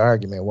basis of your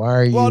argument? Why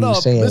are you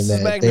saying Mrs.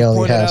 that Magnet they only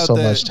pointed have out so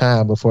that- much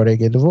time before they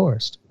get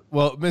divorced?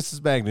 Well,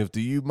 Mrs. Magniff,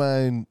 do you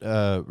mind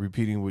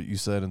repeating what you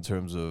said in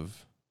terms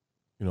of,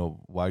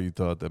 why you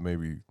thought that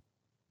maybe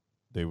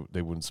they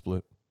wouldn't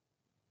split?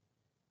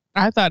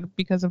 I thought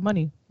because of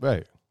money.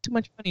 Right. Too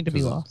much money to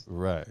be lost.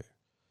 Right.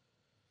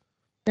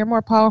 They're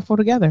more powerful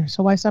together,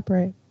 so why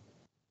separate?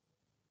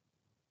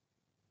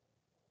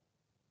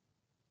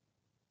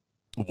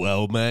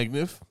 Well,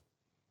 Magniff.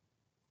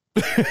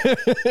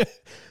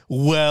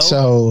 Well,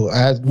 So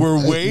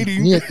we're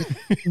waiting. Yeah,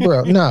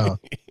 bro, no.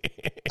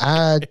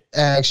 I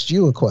asked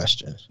you a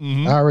question.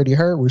 Mhm. I already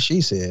heard what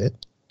she said.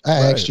 I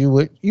Right. asked you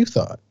what you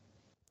thought,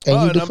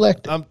 and you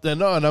deflected. I'm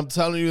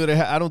telling you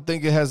that I don't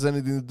think it has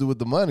anything to do with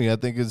the money. I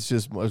think it's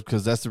just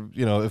because that's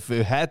if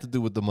it had to do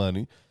with the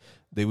money,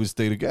 they would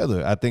stay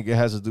together. I think it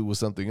has to do with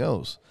something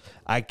else.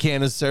 I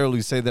can't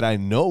necessarily say that I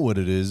know what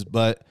it is,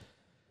 but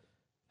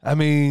I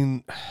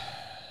mean,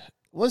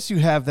 once you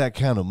have that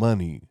kind of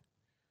money,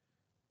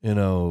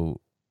 you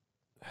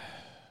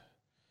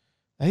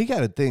got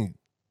to think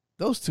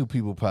those two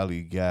people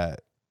probably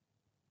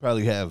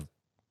have.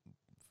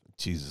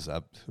 Jesus,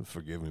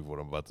 forgive me for what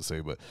I'm about to say,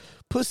 but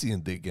pussy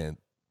and dick getting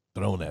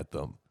thrown at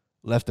them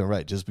left and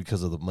right just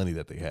because of the money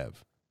that they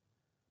have.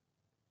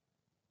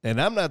 And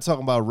I'm not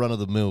talking about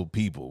run-of-the-mill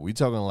people. We're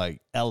talking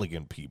like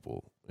elegant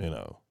people,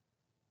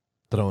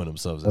 throwing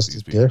themselves What's at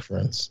these the people.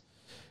 difference?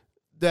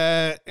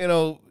 That,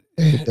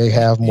 They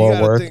have you more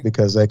gotta work think-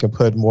 because they can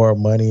put more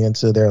money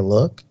into their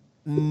look.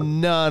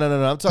 No. I'm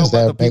talking Does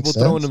about that the people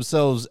make throwing sense?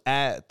 themselves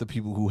at the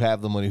people who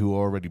have the money who are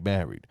already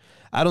married.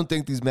 I don't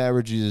think these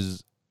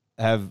marriages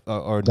are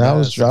I not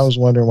was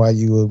wondering why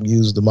you would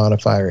use the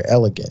modifier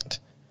elegant.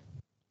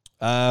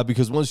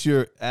 because once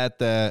you're at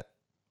that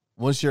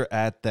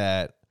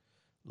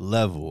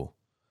level,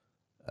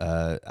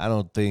 I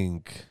don't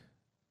think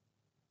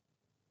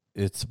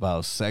it's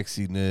about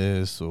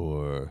sexiness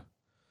or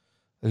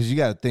because you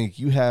got to think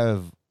you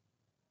have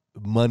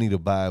money to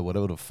buy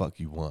whatever the fuck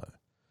you want.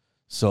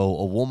 So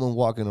a woman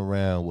walking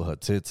around with her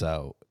tits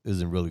out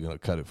isn't really going to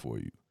cut it for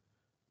you.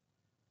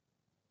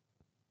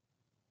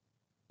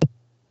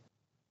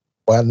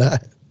 Why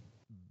not?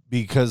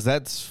 Because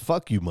that's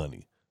fuck you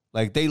money.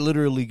 Like they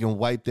literally can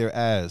wipe their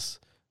ass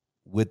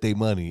with their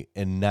money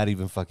and not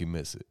even fucking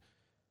miss it.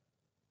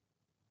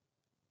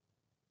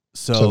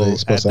 So they at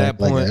supposed to that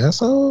act like point,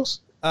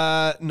 assholes?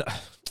 no.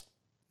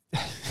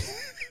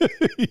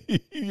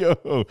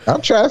 Yo,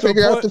 I'm trying to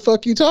figure out point- the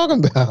fuck you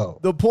talking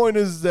about. the point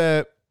is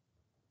that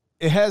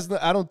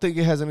I don't think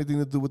it has anything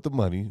to do with the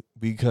money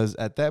because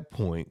at that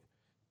point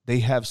they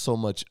have so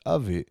much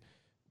of it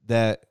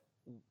that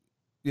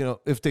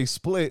if they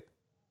split,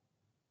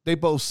 they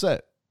both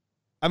set.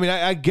 I mean,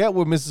 I get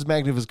where Mrs.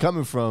 Magniff is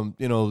coming from,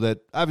 that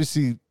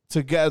obviously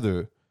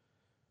together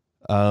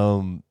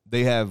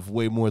they have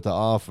way more to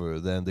offer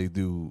than they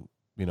do,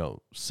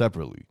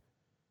 separately.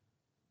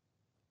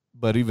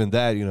 But even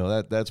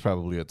that, that's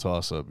probably a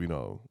toss-up,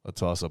 a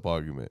toss-up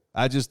argument.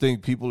 I just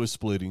think people are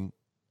splitting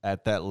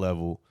at that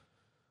level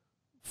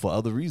for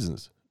other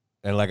reasons.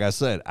 And like I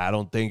said, I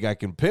don't think I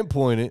can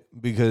pinpoint it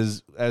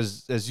because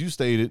as you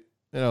stated,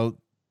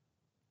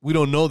 we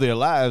don't know their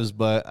lives,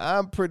 but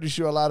I'm pretty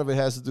sure a lot of it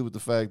has to do with the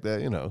fact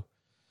that,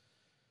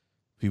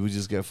 people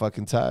just get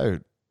fucking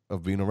tired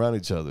of being around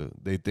each other.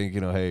 They think,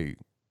 hey,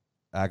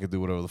 I can do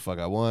whatever the fuck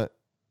I want.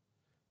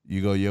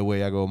 You go your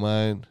way, I go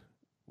mine.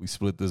 We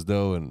split this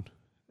dough and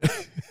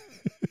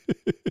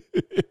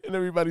and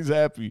everybody's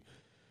happy.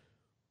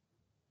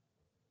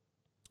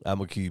 I'm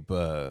going to keep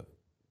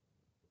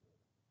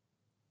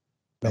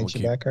Makes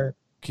your back hurt?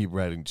 keep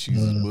writing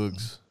cheesy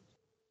books.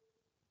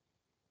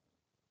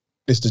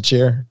 It's the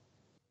chair.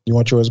 You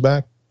want yours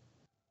back?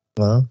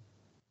 No.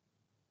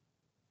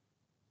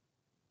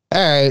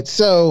 All right,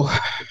 so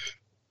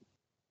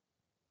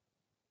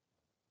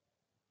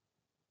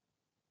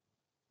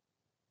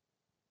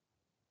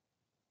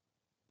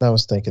I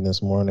was thinking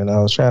this morning, I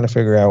was trying to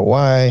figure out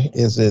why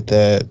is it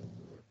that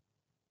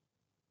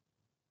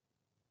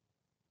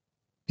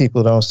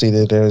people don't see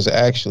that there's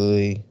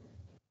actually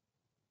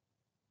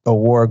a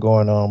war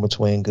going on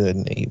between good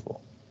and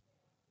evil.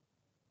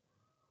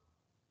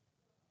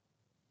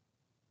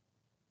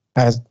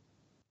 I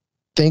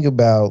think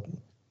about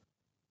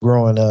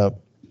growing up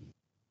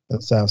in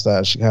the South Side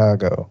of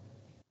Chicago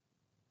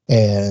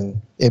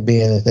and it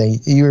being a thing.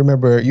 You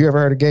ever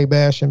heard of gay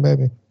bashing,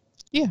 baby?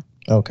 Yeah.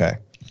 Okay.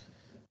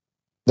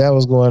 That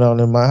was going on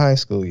in my high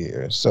school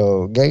years.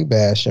 So gay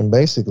bashing,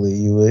 basically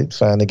you would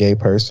find a gay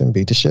person,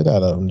 beat the shit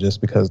out of them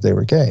just because they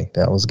were gay.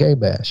 That was gay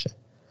bashing.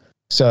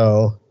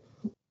 So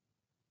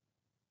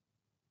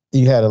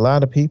you had a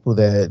lot of people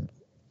that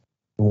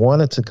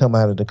wanted to come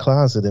out of the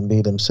closet and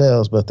be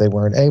themselves, but they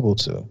weren't able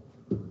to.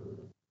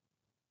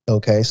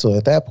 Okay, so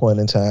at that point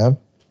in time,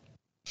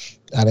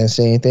 I didn't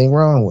see anything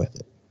wrong with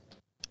it.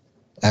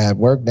 I had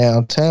worked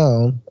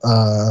downtown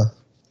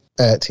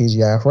at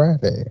TGI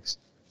Fridays,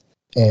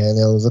 and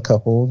there was a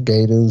couple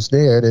gay dudes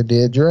there that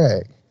did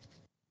drag.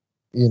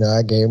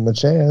 I gave them a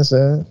chance,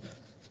 and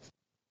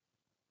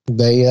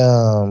they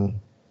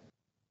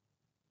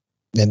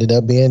ended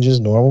up being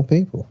just normal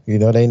people. You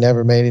know, they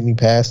never made any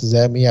passes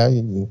at me.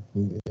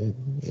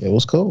 It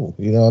was cool.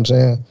 You know what I'm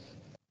saying?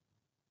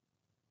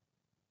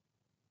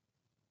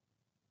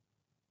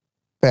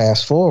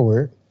 Fast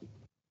forward,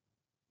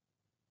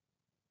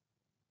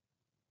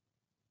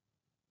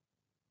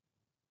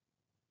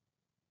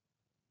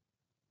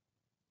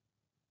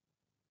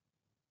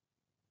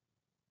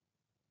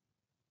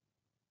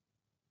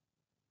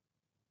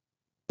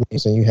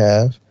 so you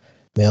have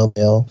male,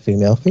 male,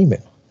 female, female.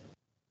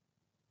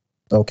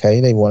 Okay,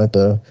 they wanted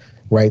the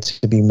right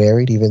to be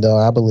married, even though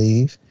I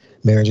believe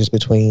marriage is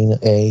between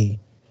a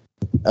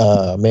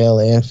male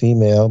and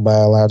female,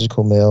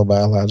 biological male,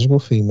 biological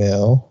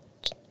female,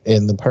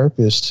 and the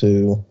purpose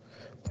to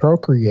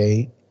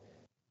procreate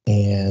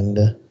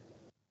and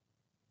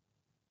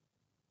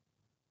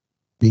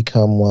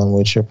become one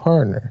with your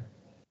partner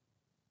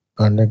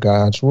under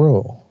God's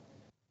rule.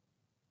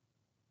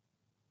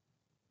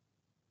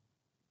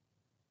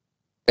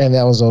 And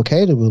that was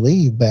okay to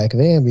believe back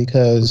then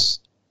because,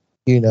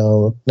 you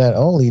know, not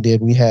only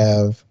did we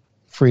have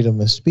freedom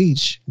of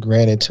speech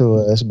granted to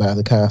us by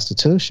the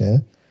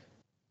Constitution,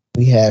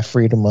 we had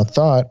freedom of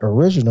thought,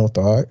 original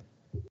thought,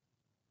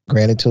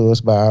 granted to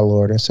us by our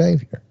Lord and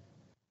Savior.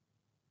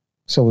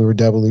 So we were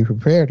doubly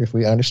prepared if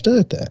we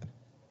understood that.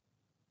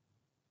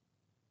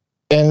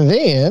 And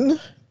then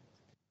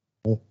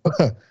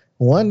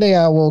one day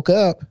I woke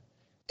up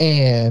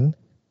and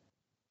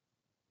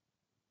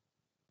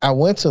I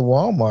went to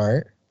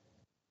Walmart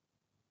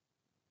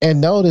and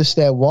noticed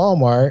that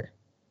Walmart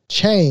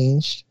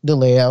changed the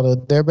layout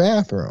of their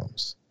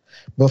bathrooms.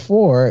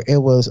 Before, it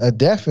was a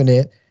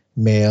definite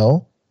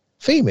male,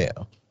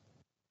 female.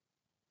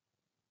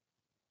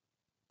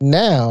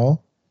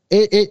 Now,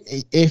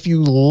 if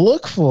you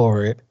look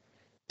for it,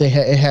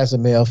 it has a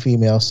male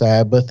female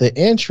side, but the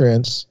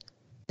entrance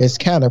is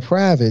kind of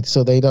private,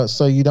 so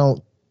you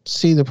don't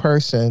see the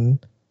person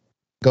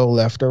go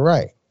left or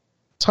right.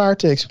 It's hard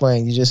to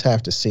explain. You just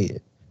have to see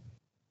it.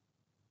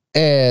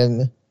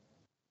 And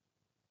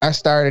I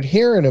started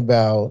hearing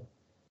about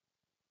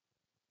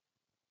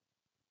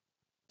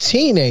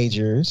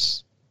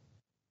teenagers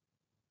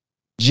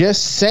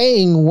just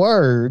saying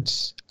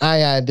words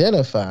I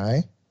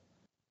identify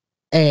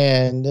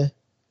and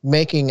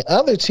making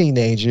other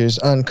teenagers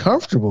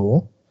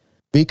uncomfortable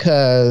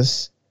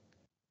because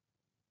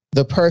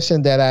the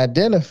person that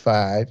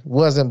identified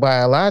wasn't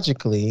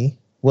biologically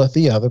what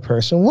the other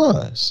person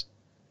was.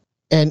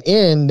 And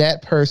in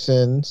that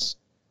person's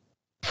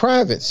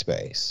private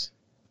space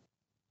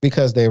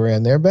because they were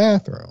in their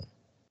bathroom.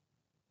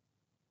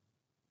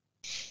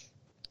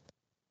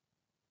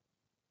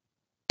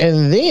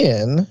 And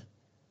then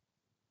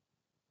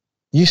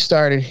you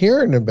started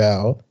hearing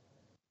about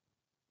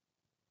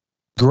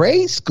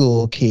grade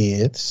school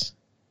kids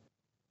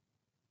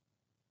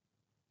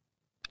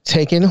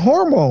taking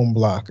hormone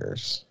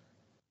blockers,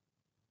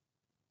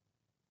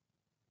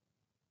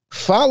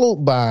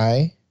 followed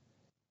by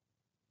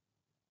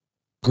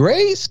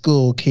grade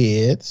school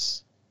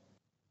kids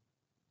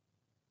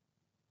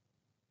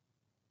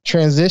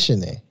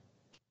transitioning.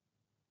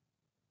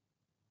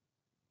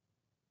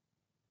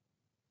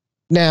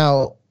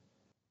 Now,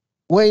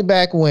 way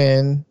back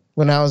when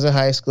I was in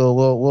high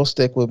school, we'll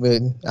stick with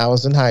it. I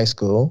was in high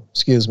school.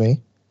 Excuse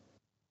me.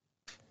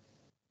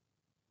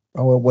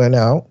 Oh, it went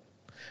out.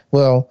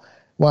 Well,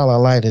 while I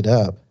light it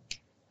up,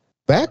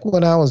 back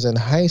when I was in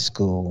high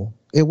school,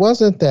 it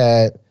wasn't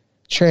that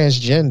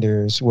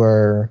transgenders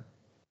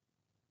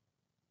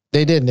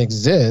they didn't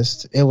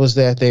exist. It was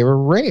that they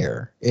were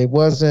rare. It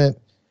wasn't,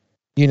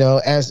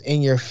 as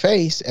in your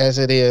face as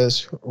it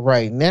is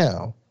right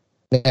now.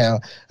 Now,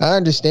 I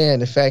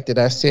understand the fact that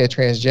I said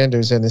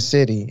transgenders in the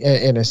city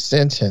in a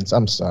sentence,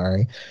 I'm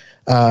sorry,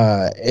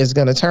 is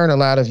going to turn a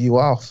lot of you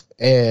off,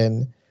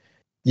 and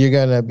you're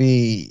going to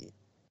be,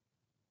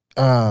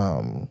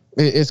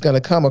 it's going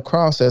to come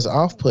across as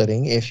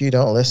off-putting if you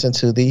don't listen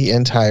to the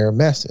entire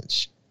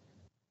message.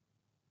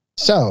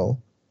 So,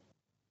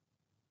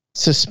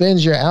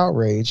 suspend your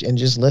outrage and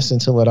just listen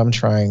to what I'm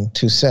trying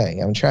to say.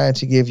 I'm trying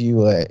to give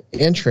you an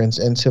entrance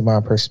into my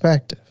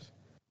perspective.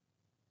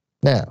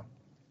 Now,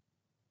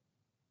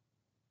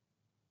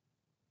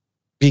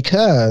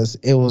 because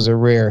it was a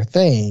rare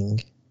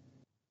thing,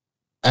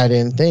 I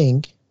didn't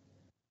think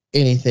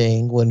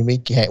anything when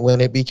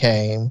it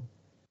became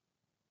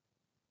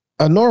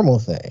a normal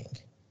thing,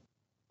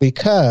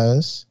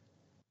 because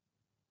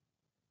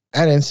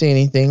I didn't see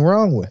anything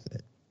wrong with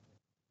it.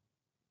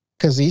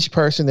 Because each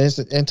person is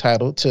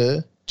entitled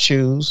to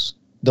choose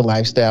the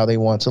lifestyle they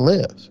want to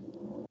live.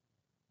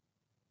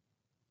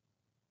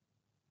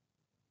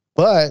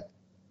 But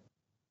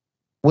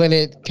when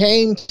it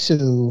came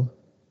to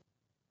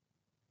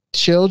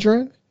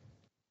children,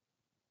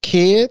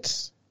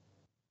 kids,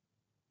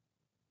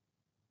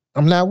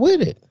 I'm not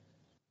with it.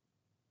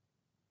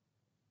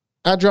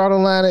 I draw the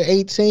line at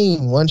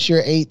 18. Once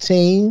you're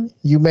 18,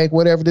 you make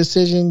whatever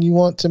decision you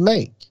want to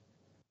make.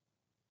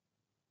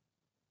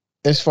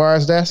 As far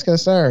as that's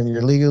concerned,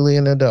 you're legally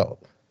an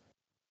adult.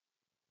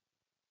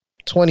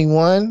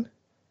 21,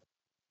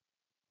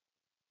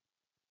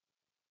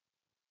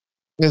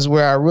 is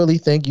where I really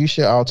think you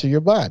should alter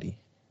your body.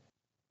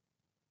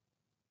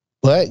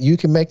 But you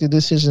can make the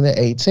decision at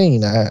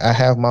 18. I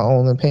have my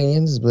own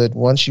opinions, but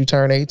once you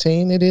turn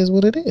 18, it is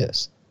what it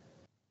is.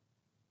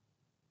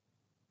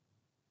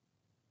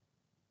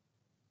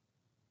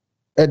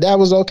 And that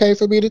was okay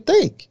for me to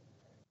think.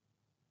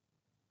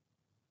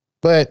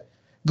 But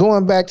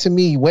going back to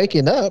me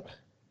waking up,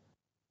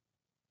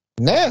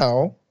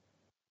 now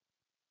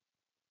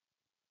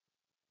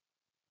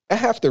I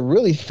have to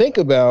really think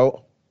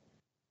about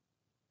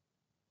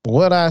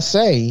what I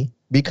say,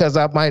 because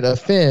I might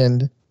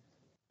offend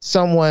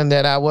someone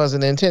that I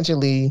wasn't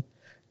intentionally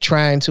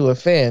trying to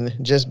offend,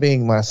 just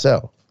being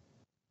myself.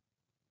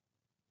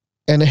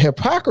 And the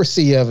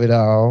hypocrisy of it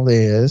all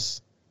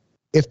is,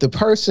 if the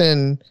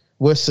person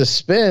would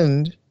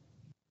suspend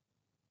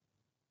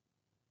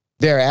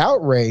their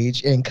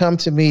outrage and come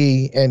to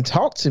me and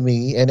talk to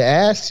me and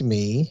ask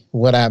me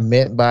what I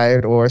meant by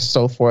it, or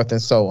so forth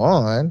and so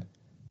on,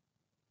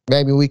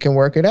 maybe we can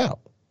work it out.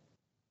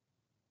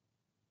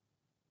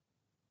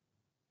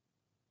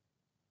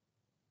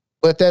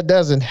 But that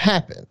doesn't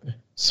happen.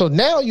 So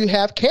now you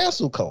have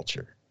cancel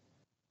culture.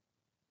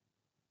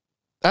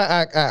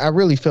 I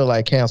really feel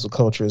like cancel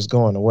culture is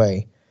going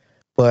away,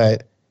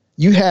 but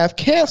you have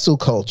cancel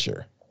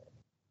culture.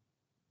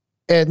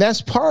 And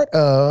that's part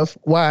of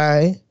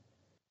why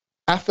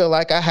I feel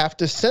like I have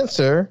to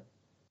censor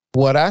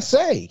what I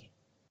say.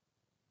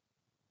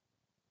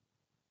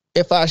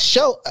 If I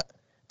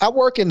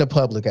work in the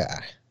public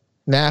eye.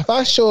 Now, if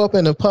I show up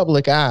in the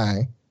public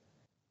eye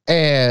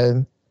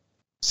and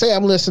say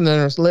I'm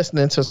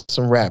listening to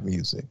some rap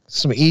music,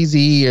 some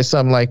Easy or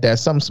something like that,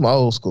 some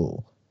old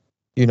school,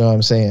 you know what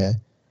I'm saying?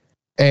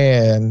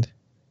 And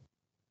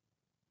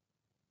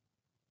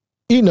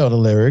you know the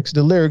lyrics.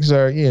 The lyrics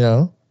are,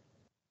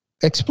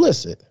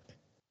 explicit.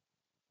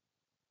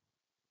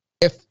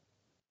 If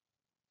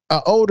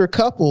an older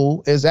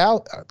couple is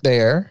out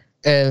there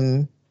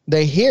and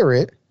they hear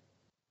it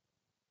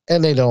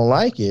and they don't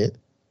like it,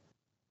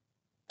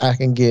 I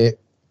can get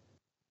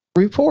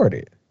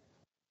reported.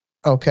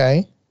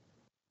 Okay.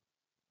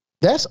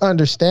 That's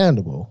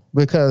understandable,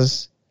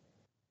 because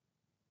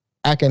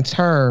I can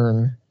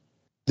turn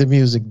the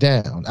music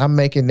down. I'm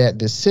making that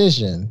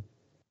decision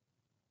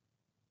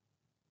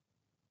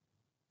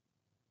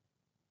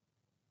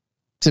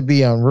to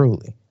be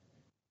unruly.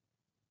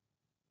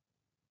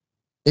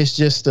 It's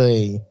just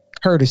a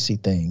courtesy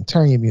thing.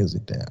 Turn your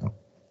music down.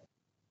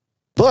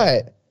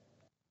 But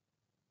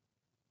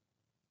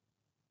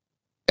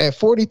at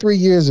 43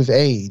 years of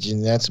age,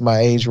 and that's my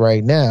age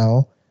right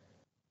now,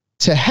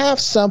 to have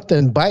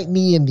something bite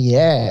me in the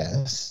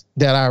ass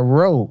that I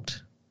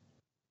wrote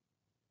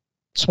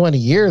 20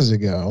 years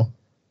ago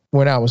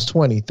when I was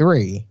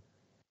 23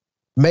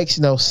 makes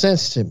no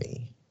sense to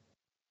me.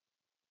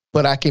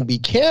 But I can be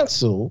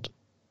canceled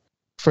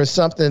for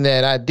something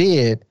that I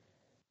did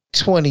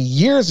 20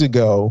 years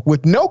ago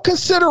with no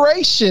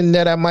consideration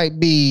that I might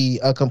be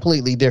a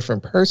completely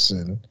different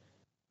person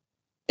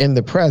in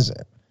the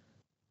present.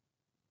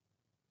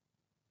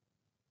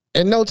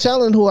 And no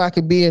telling who I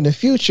could be in the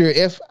future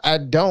if I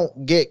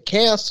don't get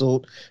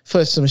canceled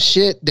for some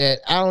shit that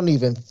I don't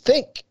even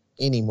think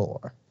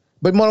anymore.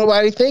 But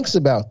nobody thinks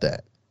about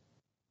that.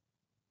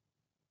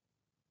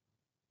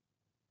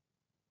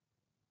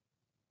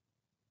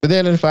 But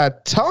then if I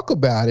talk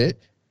about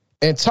it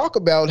and talk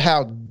about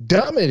how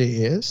dumb it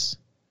is,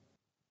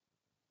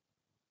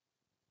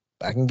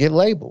 I can get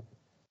labeled.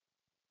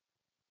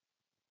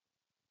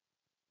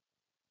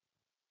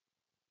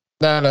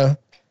 Now,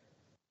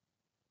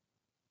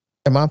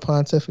 am I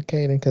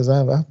pontificating? Because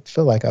I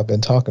feel like I've been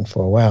talking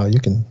for a while. You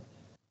can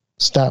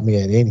stop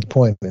me at any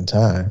point in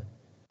time.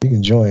 You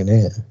can join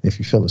in if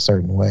you feel a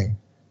certain way.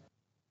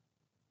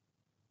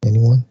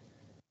 Anyone?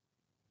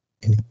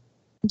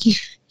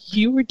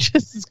 You were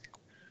just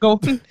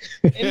going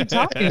and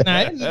talking.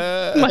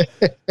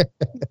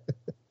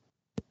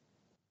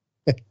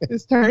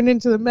 It's turned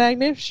into the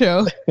Magnif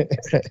show.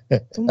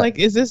 I'm like,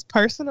 is this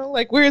personal?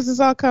 Like, where is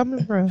this all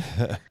coming from?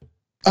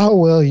 Oh,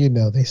 well,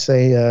 they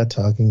say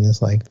talking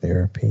is like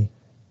therapy.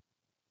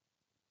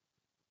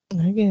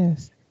 I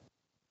guess.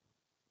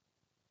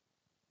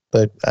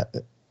 But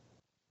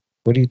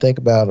what do you think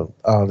about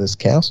all this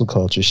cancel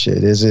culture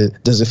shit? Does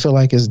it feel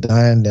like it's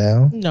dying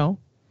down? No.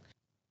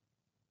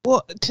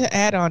 Well, to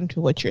add on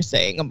to what you're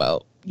saying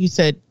about, you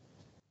said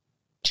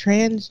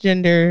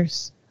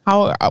transgenders,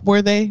 how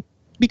were they?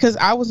 Because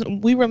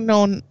we were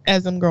known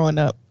as them growing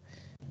up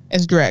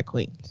as drag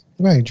queens.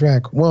 Right,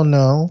 drag. Well,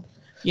 no.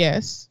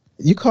 Yes.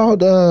 You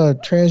called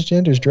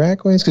transgenders drag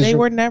queens? They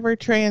were never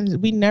trans.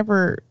 We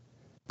never,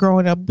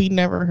 growing up, we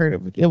never heard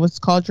of it. It was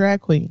called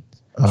drag queens.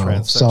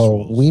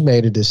 So we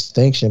made a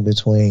distinction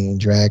between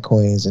drag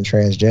queens and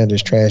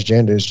transgenders.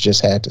 Transgenders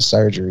just had the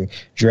surgery.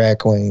 Drag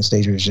queens,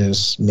 they were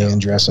just men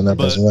dressing up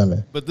as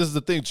women. But this is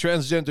the thing.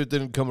 Transgender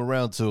didn't come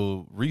around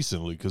till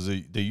recently, because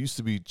they used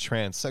to be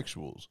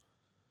transsexuals.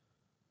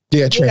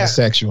 Yeah,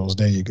 transsexuals.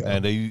 There you go.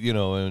 And they,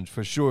 and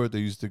for sure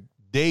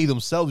they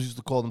themselves used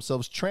to call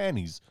themselves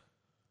trannies.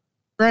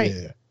 Right.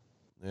 Yeah.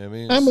 You know what I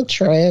mean? I'm a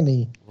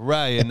tranny.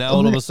 Right, and now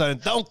all of a sudden,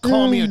 don't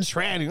call me a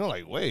tranny. I'm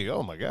like, wait,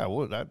 oh my God,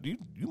 what? You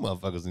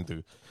motherfuckers need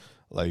to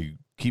like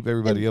keep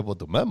everybody up with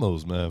the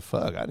memos, man.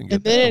 Fuck, I didn't get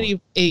And that. then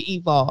One. it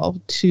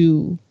evolved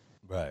to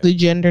Right. the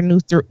gender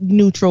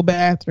neutral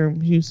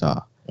bathrooms you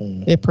saw.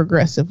 Mm. It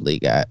progressively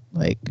got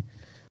like,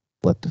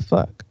 what the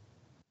fuck?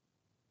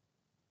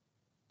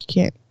 You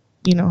can't,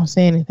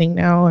 say anything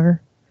now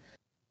or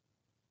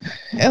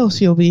else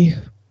you'll be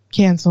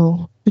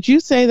canceled. But you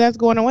say that's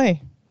going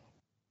away.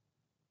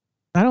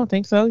 I don't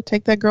think so.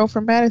 Take that girl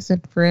from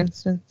Madison, for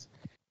instance,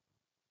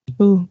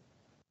 who,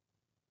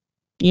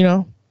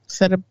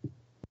 said a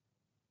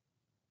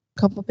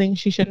couple things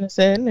she shouldn't have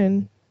said,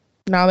 and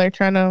now they're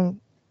trying to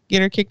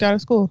get her kicked out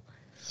of school.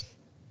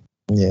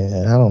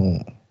 Yeah, I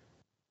don't.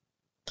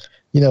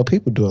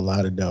 People do a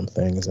lot of dumb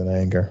things in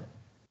anger.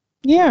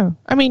 Yeah,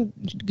 I mean,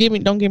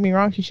 don't get me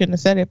wrong. She shouldn't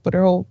have said it, but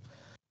her whole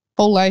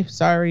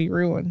life's already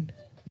ruined.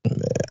 Yeah.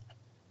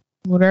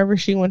 Whatever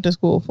she went to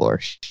school for,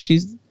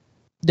 she's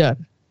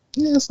done.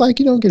 Yeah, it's like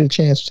you don't get a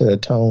chance to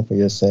atone for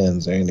your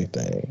sins or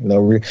anything. No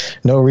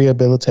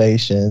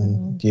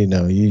rehabilitation.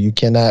 You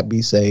cannot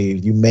be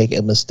saved. You make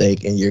a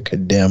mistake and you're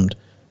condemned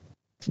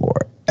for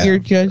it. You're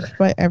judged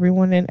by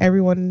everyone, and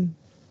everyone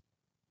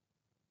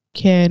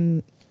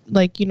can,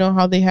 like,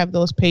 how they have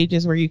those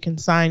pages where you can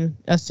sign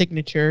a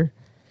signature,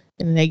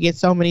 and they get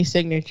so many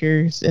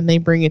signatures, and they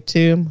bring it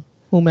to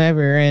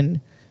whomever,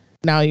 and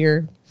now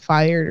you're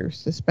fired or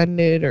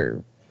suspended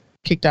or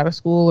kicked out of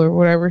school or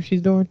whatever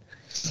she's doing.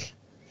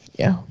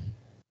 Yeah.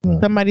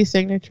 Somebody's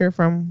signature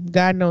from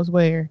God knows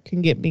where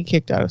can get me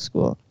kicked out of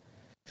school.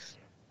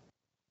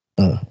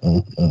 You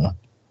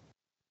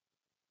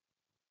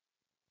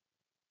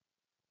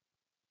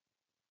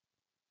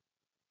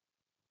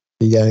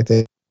got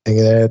anything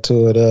to add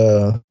to it,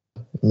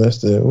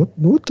 Mister?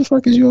 What the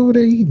fuck is you over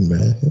there eating,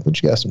 man?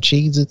 What you got, some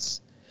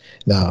Cheez-Its?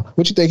 No.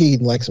 What you think he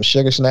eating, like some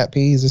sugar snap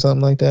peas or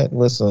something like that?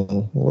 With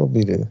some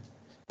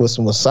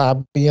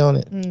wasabi on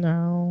it?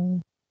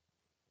 No.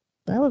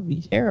 That would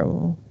be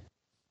terrible.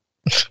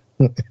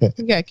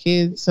 He got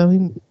kids, so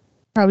he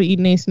probably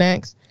eating these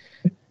snacks.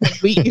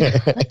 We eat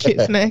kid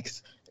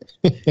snacks.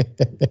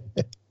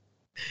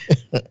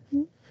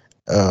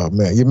 Oh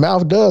man, your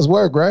mouth does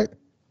work, right?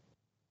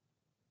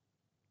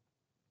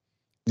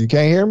 You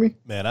can't hear me?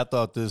 Man, I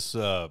thought this.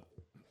 I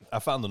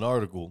found an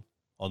article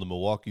on the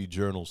Milwaukee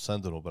Journal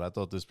Sentinel, but I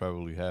thought this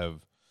probably have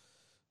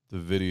the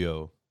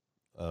video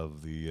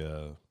of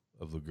the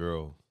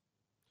girl.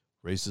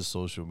 Racist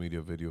social media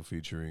video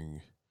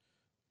featuring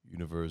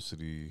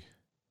university.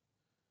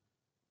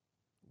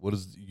 What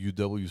does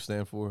UW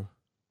stand for?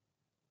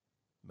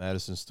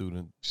 Madison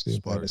student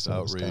sparks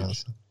outrage.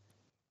 Wisconsin.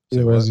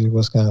 University of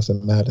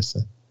Wisconsin,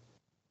 Madison.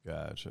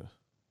 Gotcha.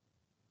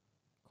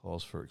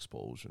 Calls for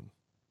expulsion.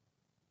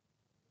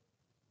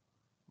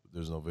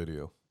 There's no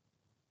video.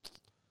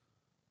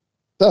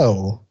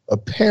 So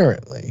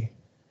apparently,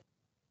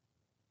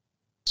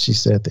 she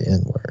said the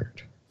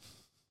N-word.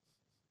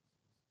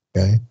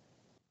 Okay,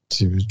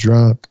 she was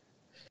drunk.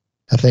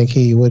 I think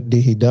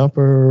did he dump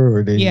her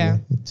or did he?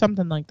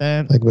 Something like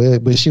that. Like,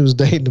 but she was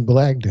dating a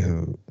black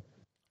dude,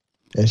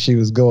 and she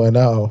was going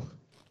off.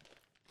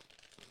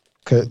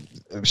 Cause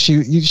she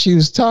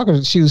was talking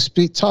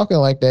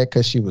like that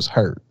because she was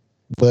hurt,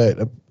 but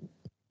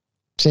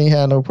she ain't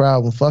had no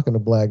problem fucking a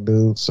black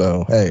dude.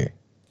 So hey, I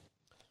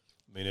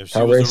mean, if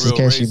she was a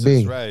real racist,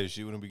 be? Right,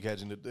 she wouldn't be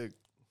catching the dick.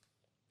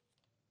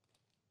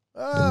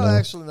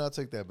 Actually, no, I'll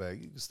take that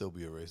back. You can still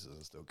be a racist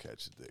and still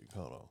catch the dick.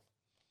 Hold on.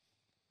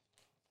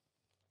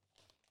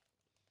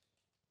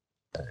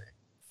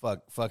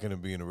 Fucking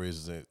and being a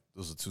racist,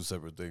 those are two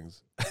separate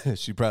things.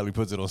 She probably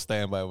puts it on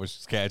standby when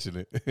she's catching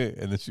it,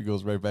 and then she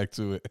goes right back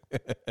to it.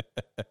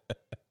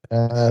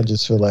 I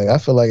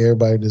feel like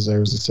everybody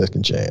deserves a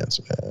second chance,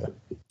 man.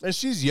 And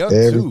she's young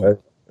too.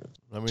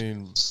 I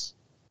mean,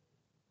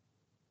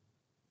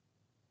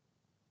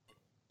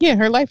 yeah,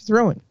 her life is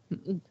ruined.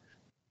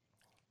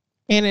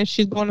 And if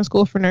she's going to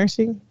school for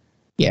nursing,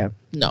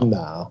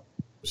 no,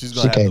 she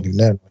can't do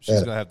nothing. She's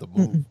gonna have to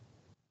move.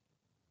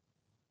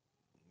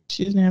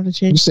 She's gonna have to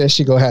change. You said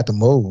she gonna have to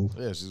move.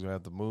 Yeah, she's gonna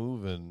have to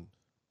move, and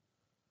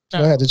she's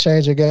gonna have to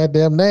change her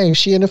goddamn name.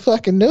 She in the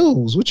fucking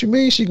news. What you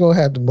mean she gonna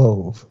have to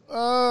move?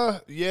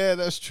 Yeah,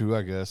 that's true.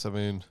 I guess. I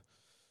mean,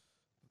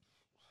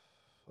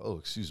 oh,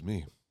 excuse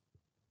me.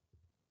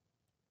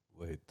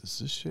 Wait, does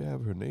this shit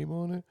have her name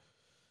on it?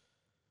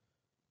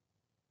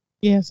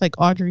 Yeah, it's like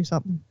Audrey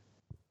something.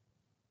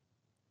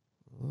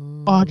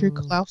 Audrey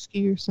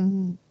Kalowski or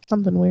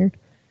something weird.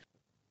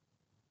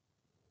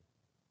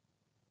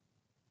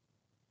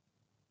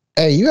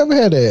 Hey, you ever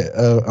had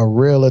a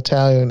real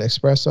Italian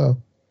espresso?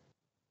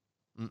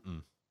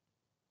 Mm-mm.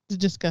 It's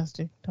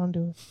disgusting. Don't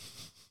do it.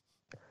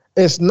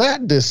 It's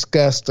not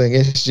disgusting.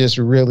 It's just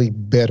really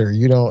bitter.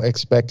 You don't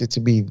expect it to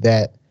be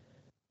that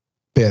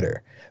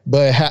bitter.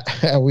 But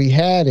how we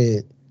had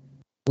it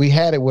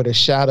with a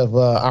shot of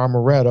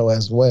amaretto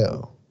as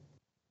well.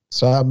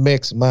 So I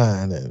mixed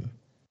mine and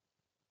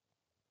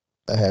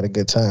I had a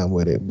good time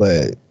with it.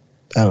 But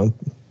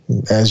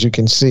As you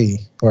can see,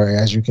 or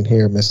as you can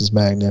hear, Mrs.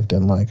 Magnet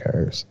didn't like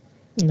hers.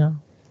 No.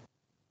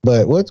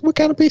 But what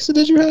kind of pizza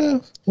did you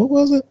have? What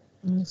was it?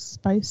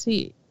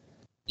 Spicy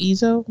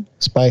Ezo.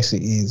 Spicy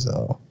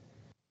Ezo.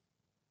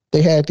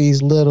 They had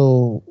these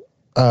little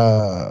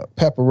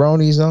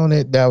pepperonis on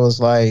it that was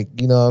like,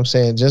 you know what I'm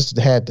saying, just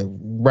had the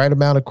right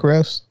amount of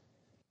crisp.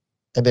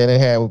 And then it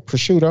had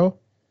prosciutto.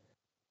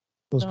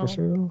 Was No.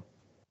 prosciutto?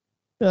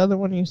 The other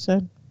one you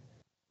said.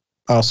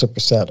 Oh,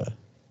 superseta.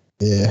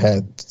 Yeah, it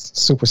had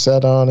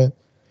superseta on it.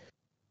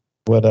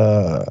 What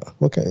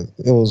okay,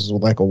 it was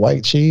like a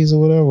white cheese or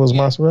whatever. It was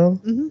mozzarella.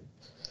 Mm-hmm.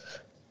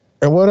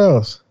 And what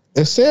else?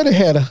 It said it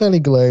had a honey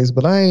glaze,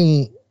 but I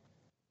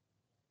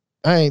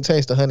ain't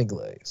taste the honey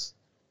glaze.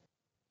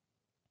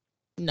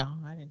 No,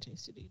 I didn't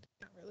taste it either.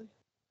 Not really.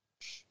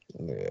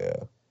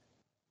 Yeah.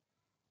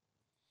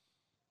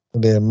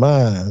 And then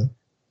mine,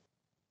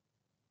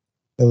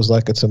 it was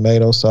like a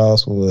tomato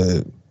sauce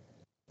with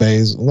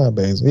basil,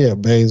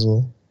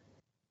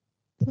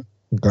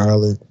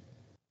 garlic,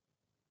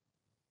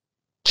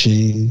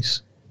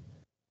 cheese.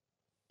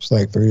 It's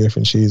like 3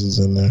 different cheeses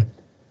in there.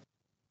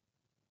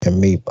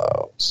 And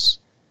meatballs.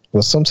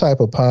 With some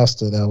type of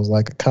pasta that was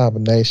like a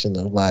combination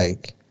of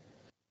like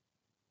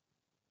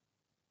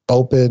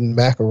open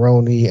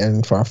macaroni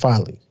and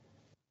farfalle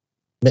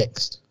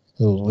mixed.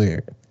 It was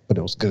weird, but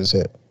it was good as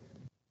hell.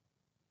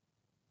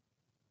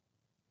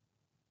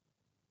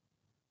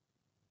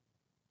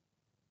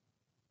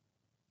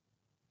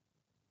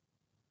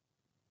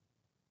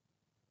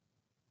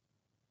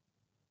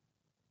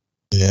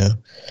 Yeah.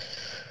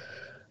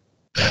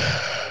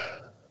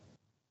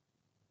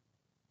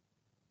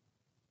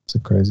 It's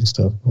crazy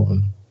stuff going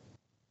on.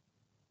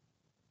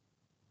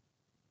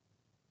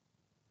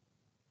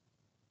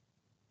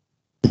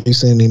 You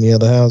seen any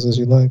other houses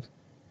you like?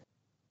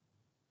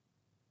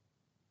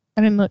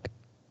 I didn't look.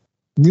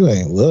 You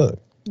ain't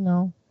look.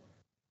 No.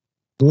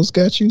 What's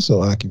got you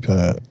so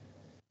occupied?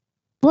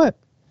 What?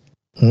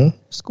 Huh?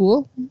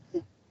 School?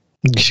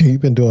 You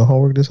been doing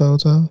homework this whole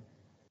time?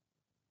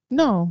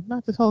 No,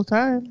 not this whole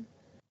time.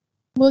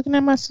 I'm looking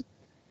at my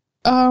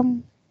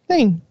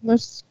thing.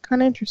 That's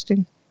kind of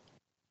interesting.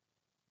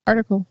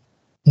 Article.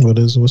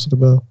 What's it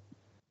about?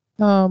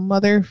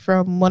 Mother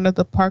from one of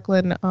the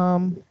Parkland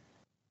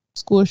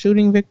school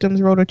shooting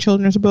victims wrote a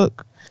children's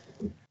book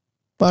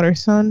about her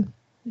son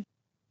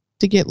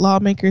to get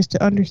lawmakers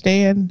to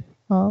understand.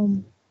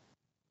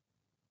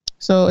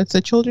 So it's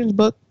a children's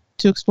book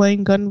to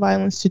explain gun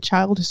violence to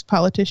childish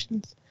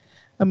politicians.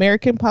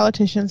 American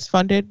politicians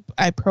funded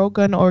by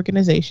pro-gun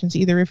organizations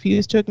either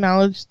refuse to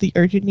acknowledge the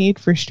urgent need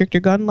for stricter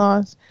gun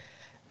laws.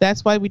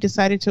 That's why we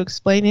decided to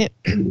explain it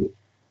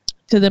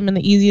to them in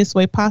the easiest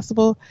way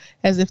possible,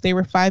 as if they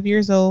were 5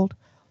 years old.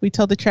 We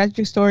tell the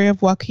tragic story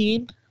of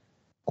Joaquin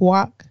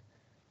Guac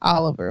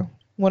Oliver,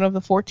 one of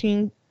the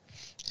 14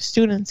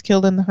 students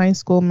killed in the high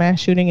school mass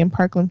shooting in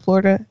Parkland,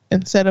 Florida.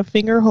 Instead of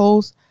finger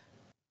holes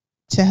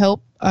to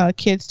help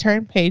kids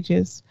turn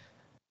pages,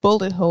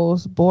 bullet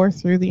holes bore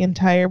through the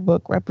entire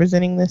book,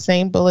 representing the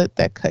same bullet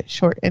that cut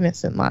short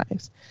innocent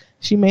lives.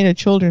 She made a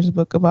children's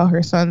book about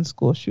her son's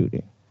school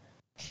shooting.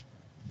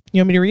 You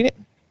want me to read it?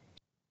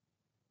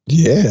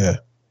 Yeah.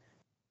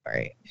 All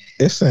right.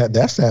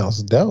 That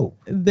sounds dope.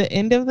 The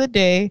end of the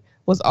day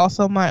was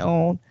also my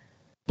own.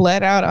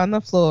 Bled out on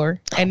the floor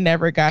and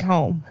never got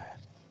home.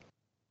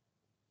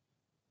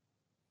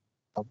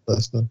 I'm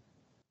listening.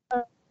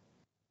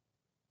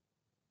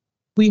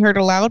 We heard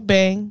a loud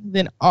bang,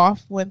 then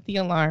off went the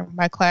alarm.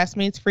 My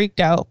classmates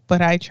freaked out,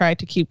 but I tried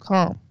to keep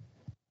calm.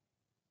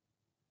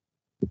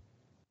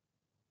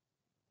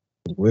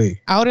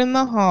 Wait. Out in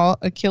the hall,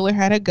 a killer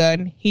had a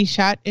gun. He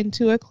shot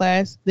into a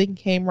class, then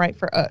came right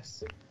for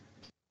us.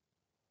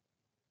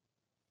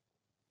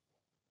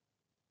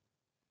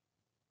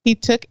 He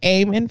took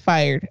aim and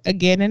fired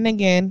again and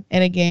again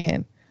and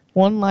again.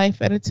 One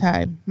life at a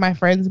time. My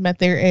friends met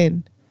their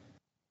end.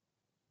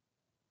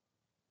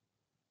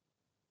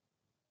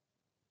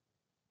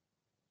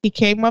 He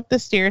came up the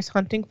stairs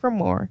hunting for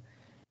more.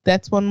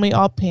 That's when we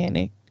all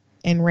panicked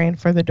and ran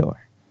for the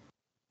door.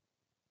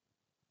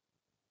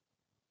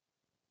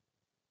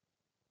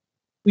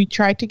 We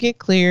tried to get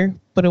clear,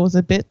 but it was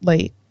a bit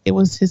late. It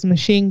was his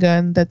machine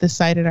gun that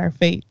decided our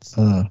fates.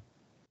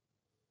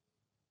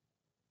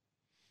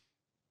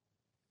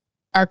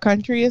 Our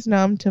country is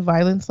numb to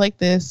violence like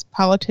this.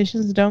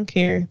 Politicians don't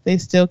care. They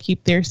still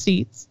keep their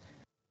seats.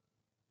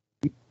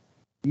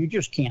 You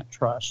just can't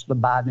trust the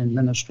Biden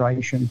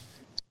administration.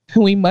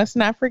 We must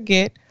not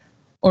forget,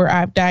 or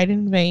I've died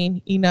in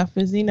vain. Enough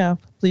is enough.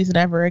 Please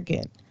never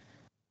again.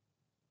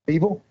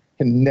 Evil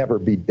can never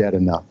be dead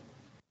enough.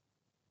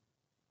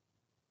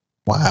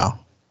 Wow.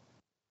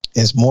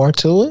 There's more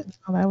to it?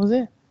 Oh, that was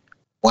it.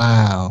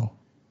 Wow.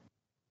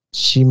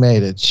 She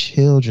made a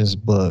children's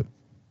book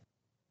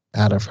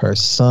out of her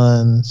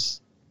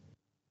son's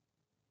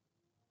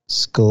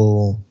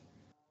school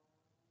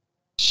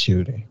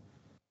shooting.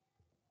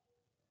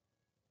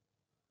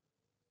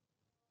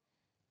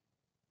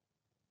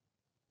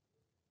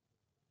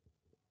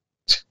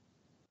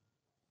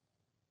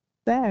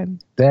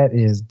 Sad. That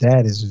is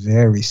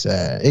very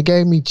sad. It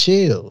gave me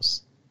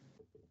chills.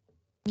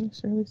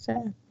 It's really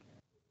sad.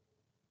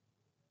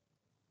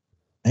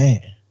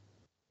 Man.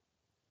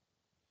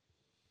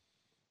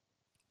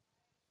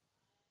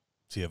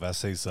 See, if I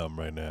say something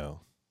right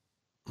now,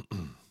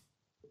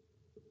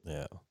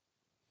 yeah,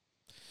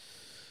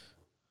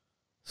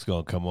 it's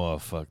gonna come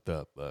off fucked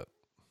up. But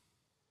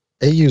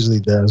It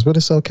usually does, but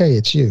it's okay.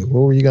 It's you.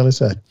 What were you gonna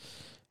say?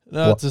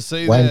 no, to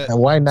say why, that,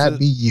 why not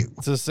be you?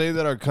 To say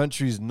that our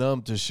country's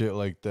numb to shit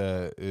like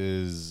that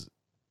is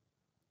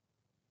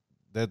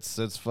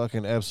that's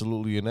fucking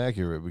absolutely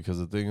inaccurate. Because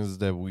the thing is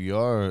that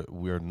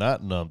we're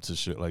not numb to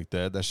shit like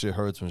that. That shit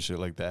hurts when shit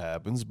like that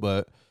happens.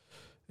 But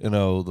you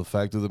know, the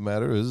fact of the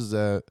matter is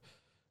that,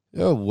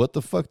 yo, what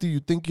the fuck do you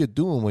think you're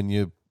doing when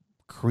you're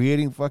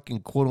creating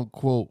fucking quote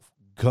unquote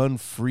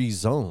gun-free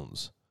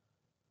zones?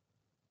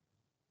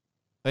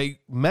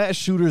 Like, mass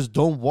shooters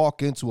don't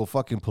walk into a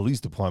fucking police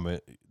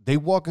department. They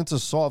walk into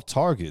soft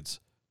targets.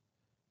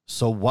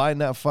 So why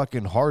not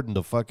fucking harden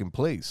the fucking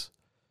place?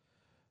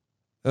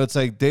 It's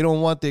like they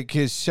don't want their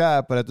kids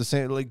shot, but at the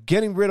same, like,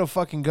 getting rid of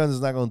fucking guns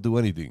is not going to do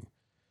anything.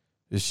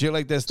 The shit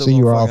like that still. So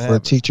you're all for for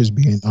teachers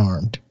being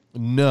armed?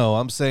 No,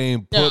 I'm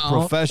saying put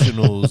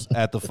professionals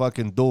at the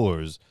fucking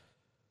doors.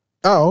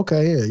 Oh,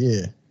 okay,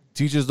 yeah.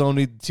 Teachers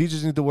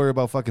need to worry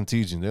about fucking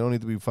teaching. They don't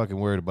need to be fucking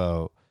worried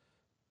about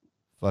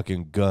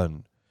fucking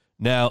gun.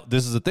 Now,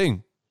 this is the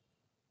thing.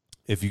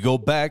 If you go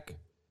back,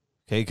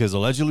 okay, because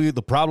allegedly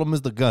the problem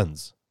is the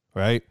guns,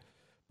 right?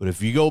 But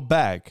if you go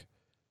back,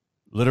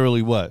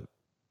 literally what,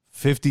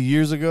 50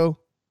 years ago?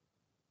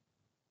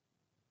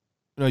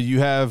 No, you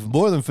have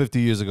more than 50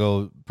 years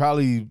ago,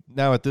 probably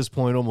now at this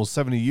point, almost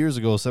 70 years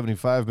ago,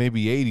 75,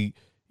 maybe 80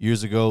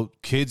 years ago,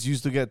 kids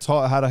used to get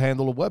taught how to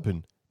handle a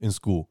weapon in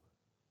school.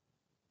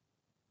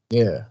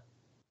 Yeah.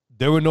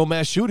 There were no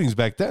mass shootings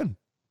back then.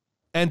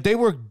 And they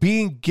were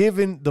being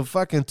given the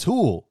fucking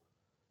tool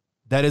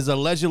that is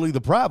allegedly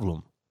the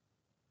problem.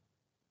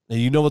 And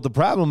you know what the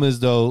problem is,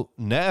 though?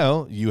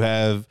 Now you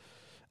have,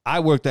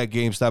 I worked at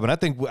GameStop, and I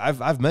think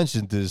I've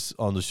mentioned this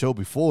on the show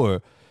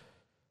before.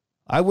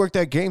 I worked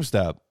at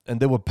GameStop,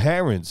 and there were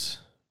parents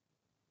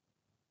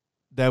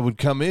that would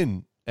come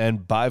in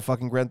and buy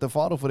fucking Grand Theft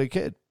Auto for their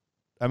kid.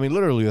 I mean,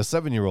 literally a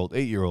 7-year-old,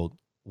 8-year-old.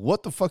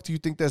 What the fuck do you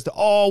think that's the...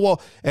 Oh, well,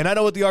 and I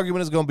know what the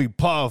argument is going to be.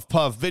 Puff,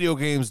 video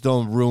games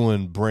don't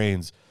ruin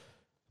brains.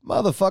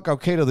 Motherfucker,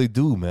 okay, do they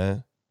do,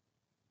 man.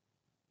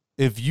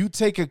 If you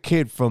take a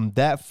kid from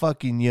that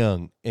fucking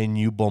young and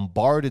you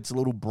bombard its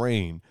little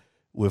brain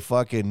with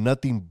fucking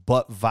nothing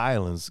but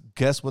violence,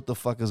 guess what the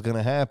fuck is going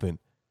to happen?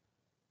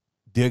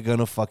 They're going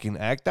to fucking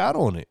act out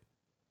on it.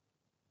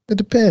 It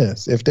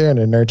depends. If they're in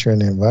a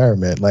nurturing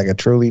environment, like a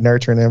truly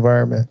nurturing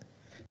environment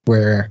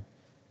where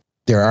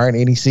there aren't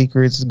any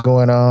secrets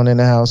going on in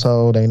the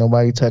household, ain't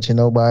nobody touching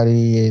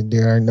nobody,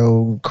 there are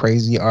no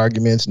crazy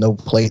arguments, no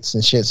plates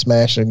and shit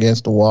smashed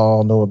against the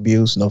wall, no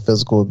abuse, no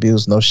physical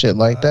abuse, no shit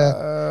like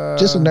that.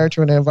 Just a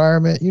nurturing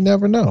environment, you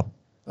never know.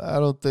 I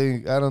don't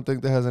think that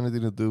has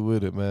anything to do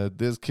with it, man.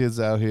 There's kids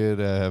out here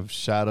that have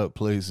shot up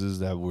places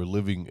that were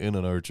living in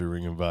a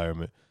nurturing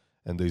environment.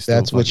 And they still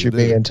That's what you're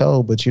did. being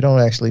told, but you don't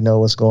actually know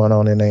what's going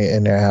on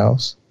in their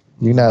house.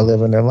 You're not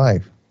living their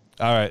life.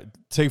 All right.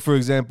 Take for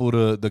example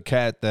the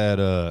cat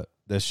that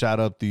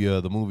shot up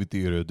the movie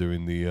theater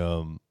during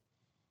the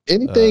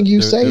anything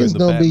you say is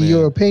going to be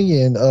your Batman.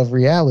 opinion of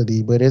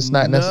reality, but it's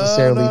not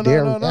necessarily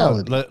their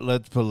reality.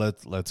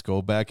 Let's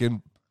go back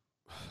and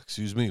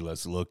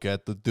let's look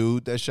at the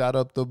dude that shot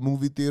up the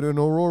movie theater in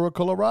Aurora,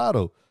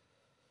 Colorado.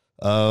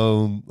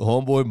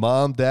 Homeboy,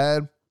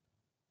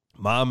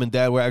 mom and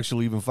dad were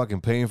actually even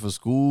fucking paying for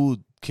school.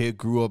 Kid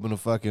grew up in a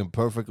fucking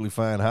perfectly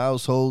fine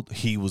household.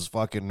 He was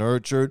fucking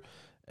nurtured,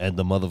 and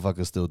the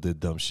motherfucker still did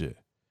dumb shit.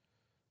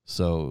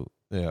 So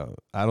yeah,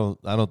 I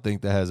don't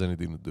think that has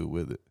anything to do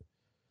with it.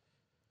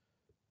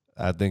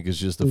 I think it's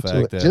just the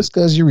fact that just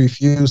because you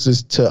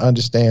refuse to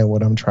understand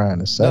what I'm trying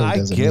to say, I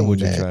doesn't get mean what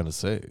you're that. trying to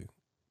say.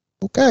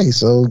 Okay,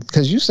 so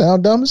because you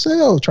sound dumb as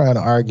hell trying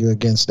to argue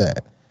against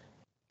that.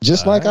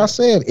 Just like I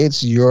said,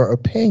 it's your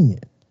opinion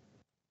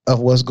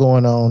of what's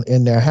going on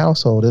in their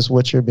household. It's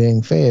what you're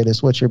being fed.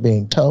 It's what you're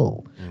being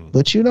told.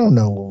 But you don't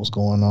know what was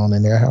going on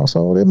in their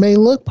household. It may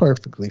look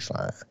perfectly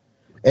fine.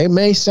 It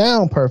may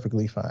sound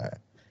perfectly fine.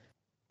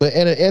 But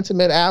in the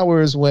intimate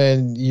hours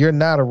when you're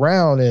not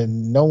around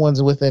and no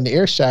one's within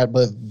earshot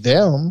but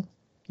them,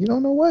 you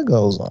don't know what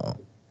goes on.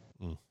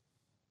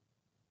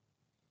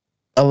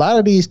 A lot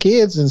of these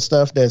kids and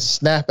stuff that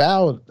snap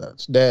out,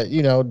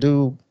 that,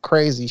 do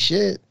crazy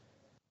shit,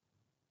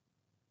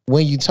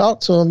 when you talk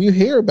to them, you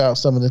hear about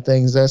some of the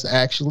things that's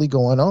actually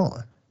going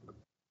on.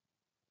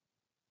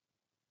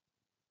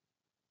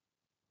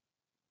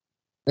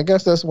 I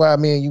guess that's why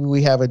me and you,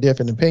 we have a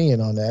different opinion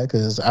on that,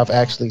 because I've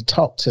actually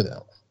talked to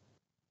them.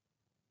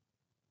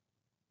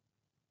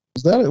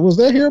 Was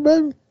that here,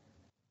 baby?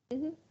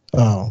 Mm-hmm.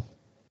 Oh.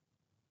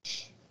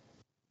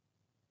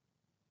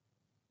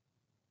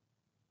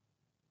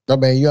 Oh,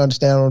 man, you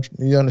understand what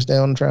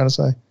I'm trying to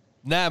say?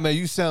 Nah, man,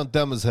 you sound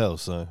dumb as hell,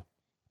 son.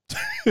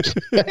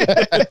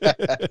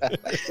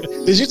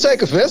 Did you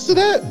take offense to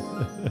that?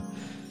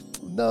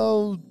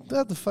 No,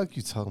 what the fuck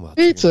you talking about?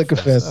 He took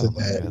offense to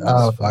my that. God,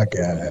 Oh that's my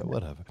fucking God. bad.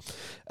 Whatever.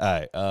 All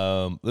right.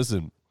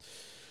 Listen,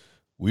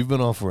 we've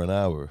been on for an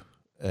hour,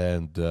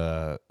 and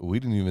we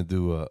didn't even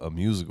do a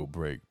musical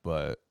break,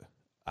 but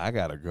I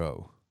gotta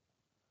go.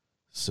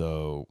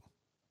 So,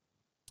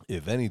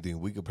 if anything,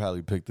 we could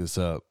probably pick this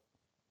up.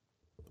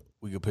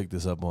 We could pick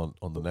this up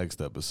on the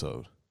next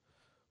episode.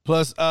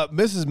 Plus,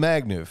 Mrs.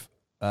 Magniff.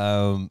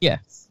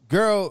 Yes.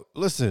 Girl,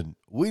 listen,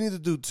 we need to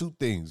do two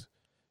things.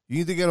 You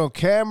need to get on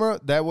camera.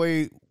 That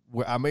way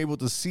I'm able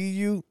to see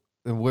you.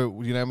 And where,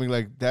 you know what I mean?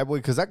 Like that way,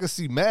 because I can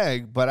see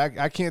Mag, but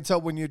I can't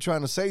tell when you're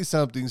trying to say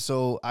something.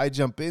 So I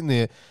jump in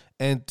there.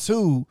 And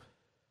two,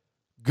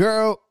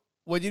 girl,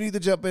 when you need to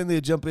jump in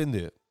there, jump in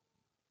there.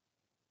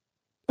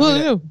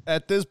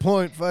 At this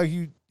point, fuck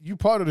you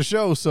part of the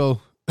show,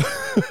 so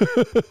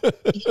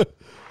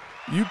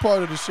you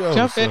part of the show.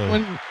 Jump in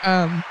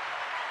when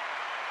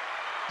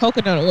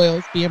coconut oil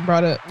is being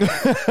brought up.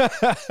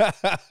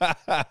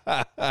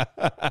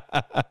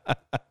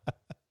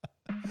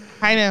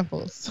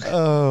 Pineapples.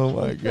 Oh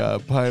my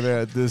God,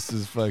 pineapple! This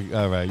is fucking.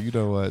 All right, you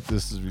know what?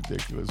 This is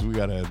ridiculous. We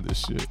gotta end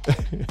this shit.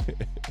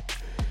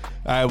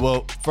 All right.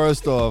 Well,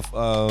 first off,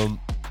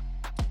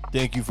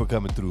 thank you for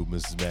coming through,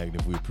 Mrs.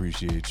 Magniff. We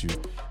appreciate you.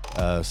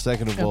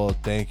 Second of all,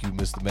 thank you,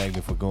 Mr.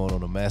 Magniff, for going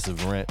on a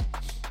massive rant.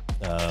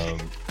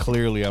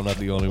 Clearly, I'm not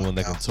the only one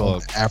that can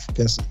talk.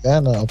 African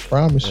Savannah, I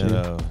promise you.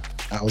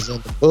 I was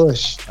in the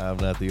bush. I'm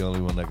not the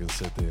only one that can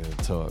sit there and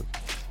talk.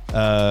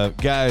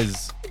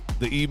 Guys,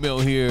 the email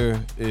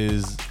here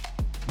is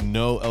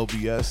no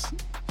LBS.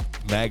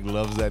 Mag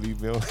loves that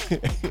email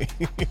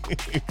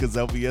because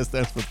LBS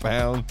stands for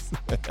pounds.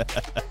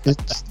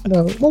 It's,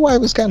 my wife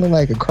was kind of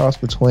like a cross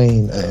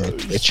between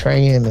a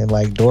train and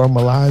like Dora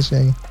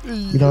Milaje.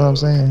 You know what I'm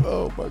saying?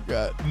 Oh my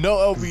God. No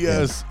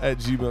LBS at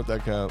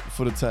gmail.com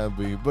for the time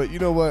being. But you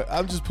know what?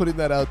 I'm just putting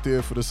that out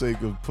there for the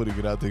sake of putting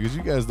it out there because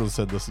you guys don't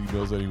send us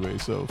emails anyway.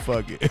 So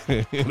fuck it.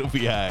 It'll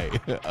be all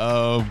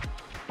right.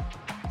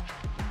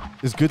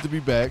 It's good to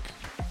be back.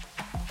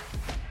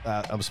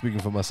 I'm speaking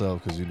for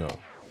myself because, you know,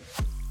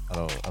 I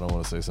don't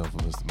want to say something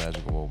for Mr.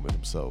 Magical Moment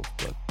himself,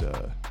 but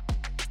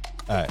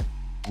all right,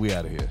 we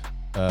out of here.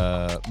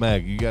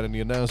 Mag, you got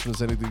any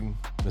announcements? Anything,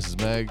 Mrs.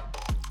 Mag?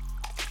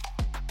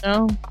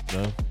 No.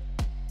 No. All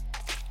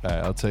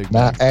right, I'll take.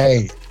 Now,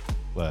 hey,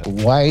 what?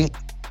 White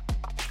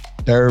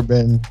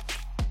Durban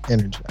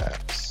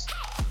Energize.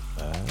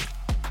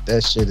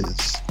 That shit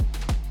is.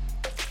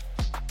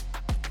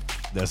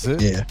 That's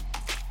it. Yeah.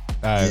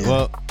 All right. Yeah.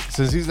 Well,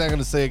 since he's not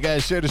gonna say it,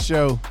 guys, share the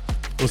show.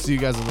 We'll see you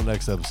guys on the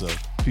next episode.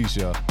 Peace,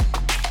 y'all.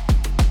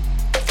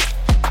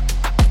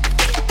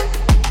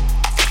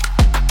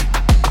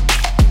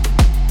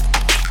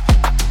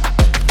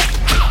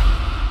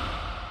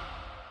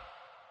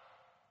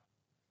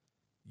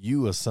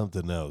 You are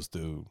something else,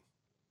 dude.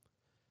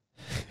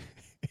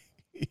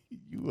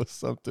 You are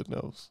something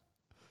else.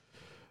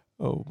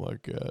 Oh my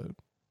God.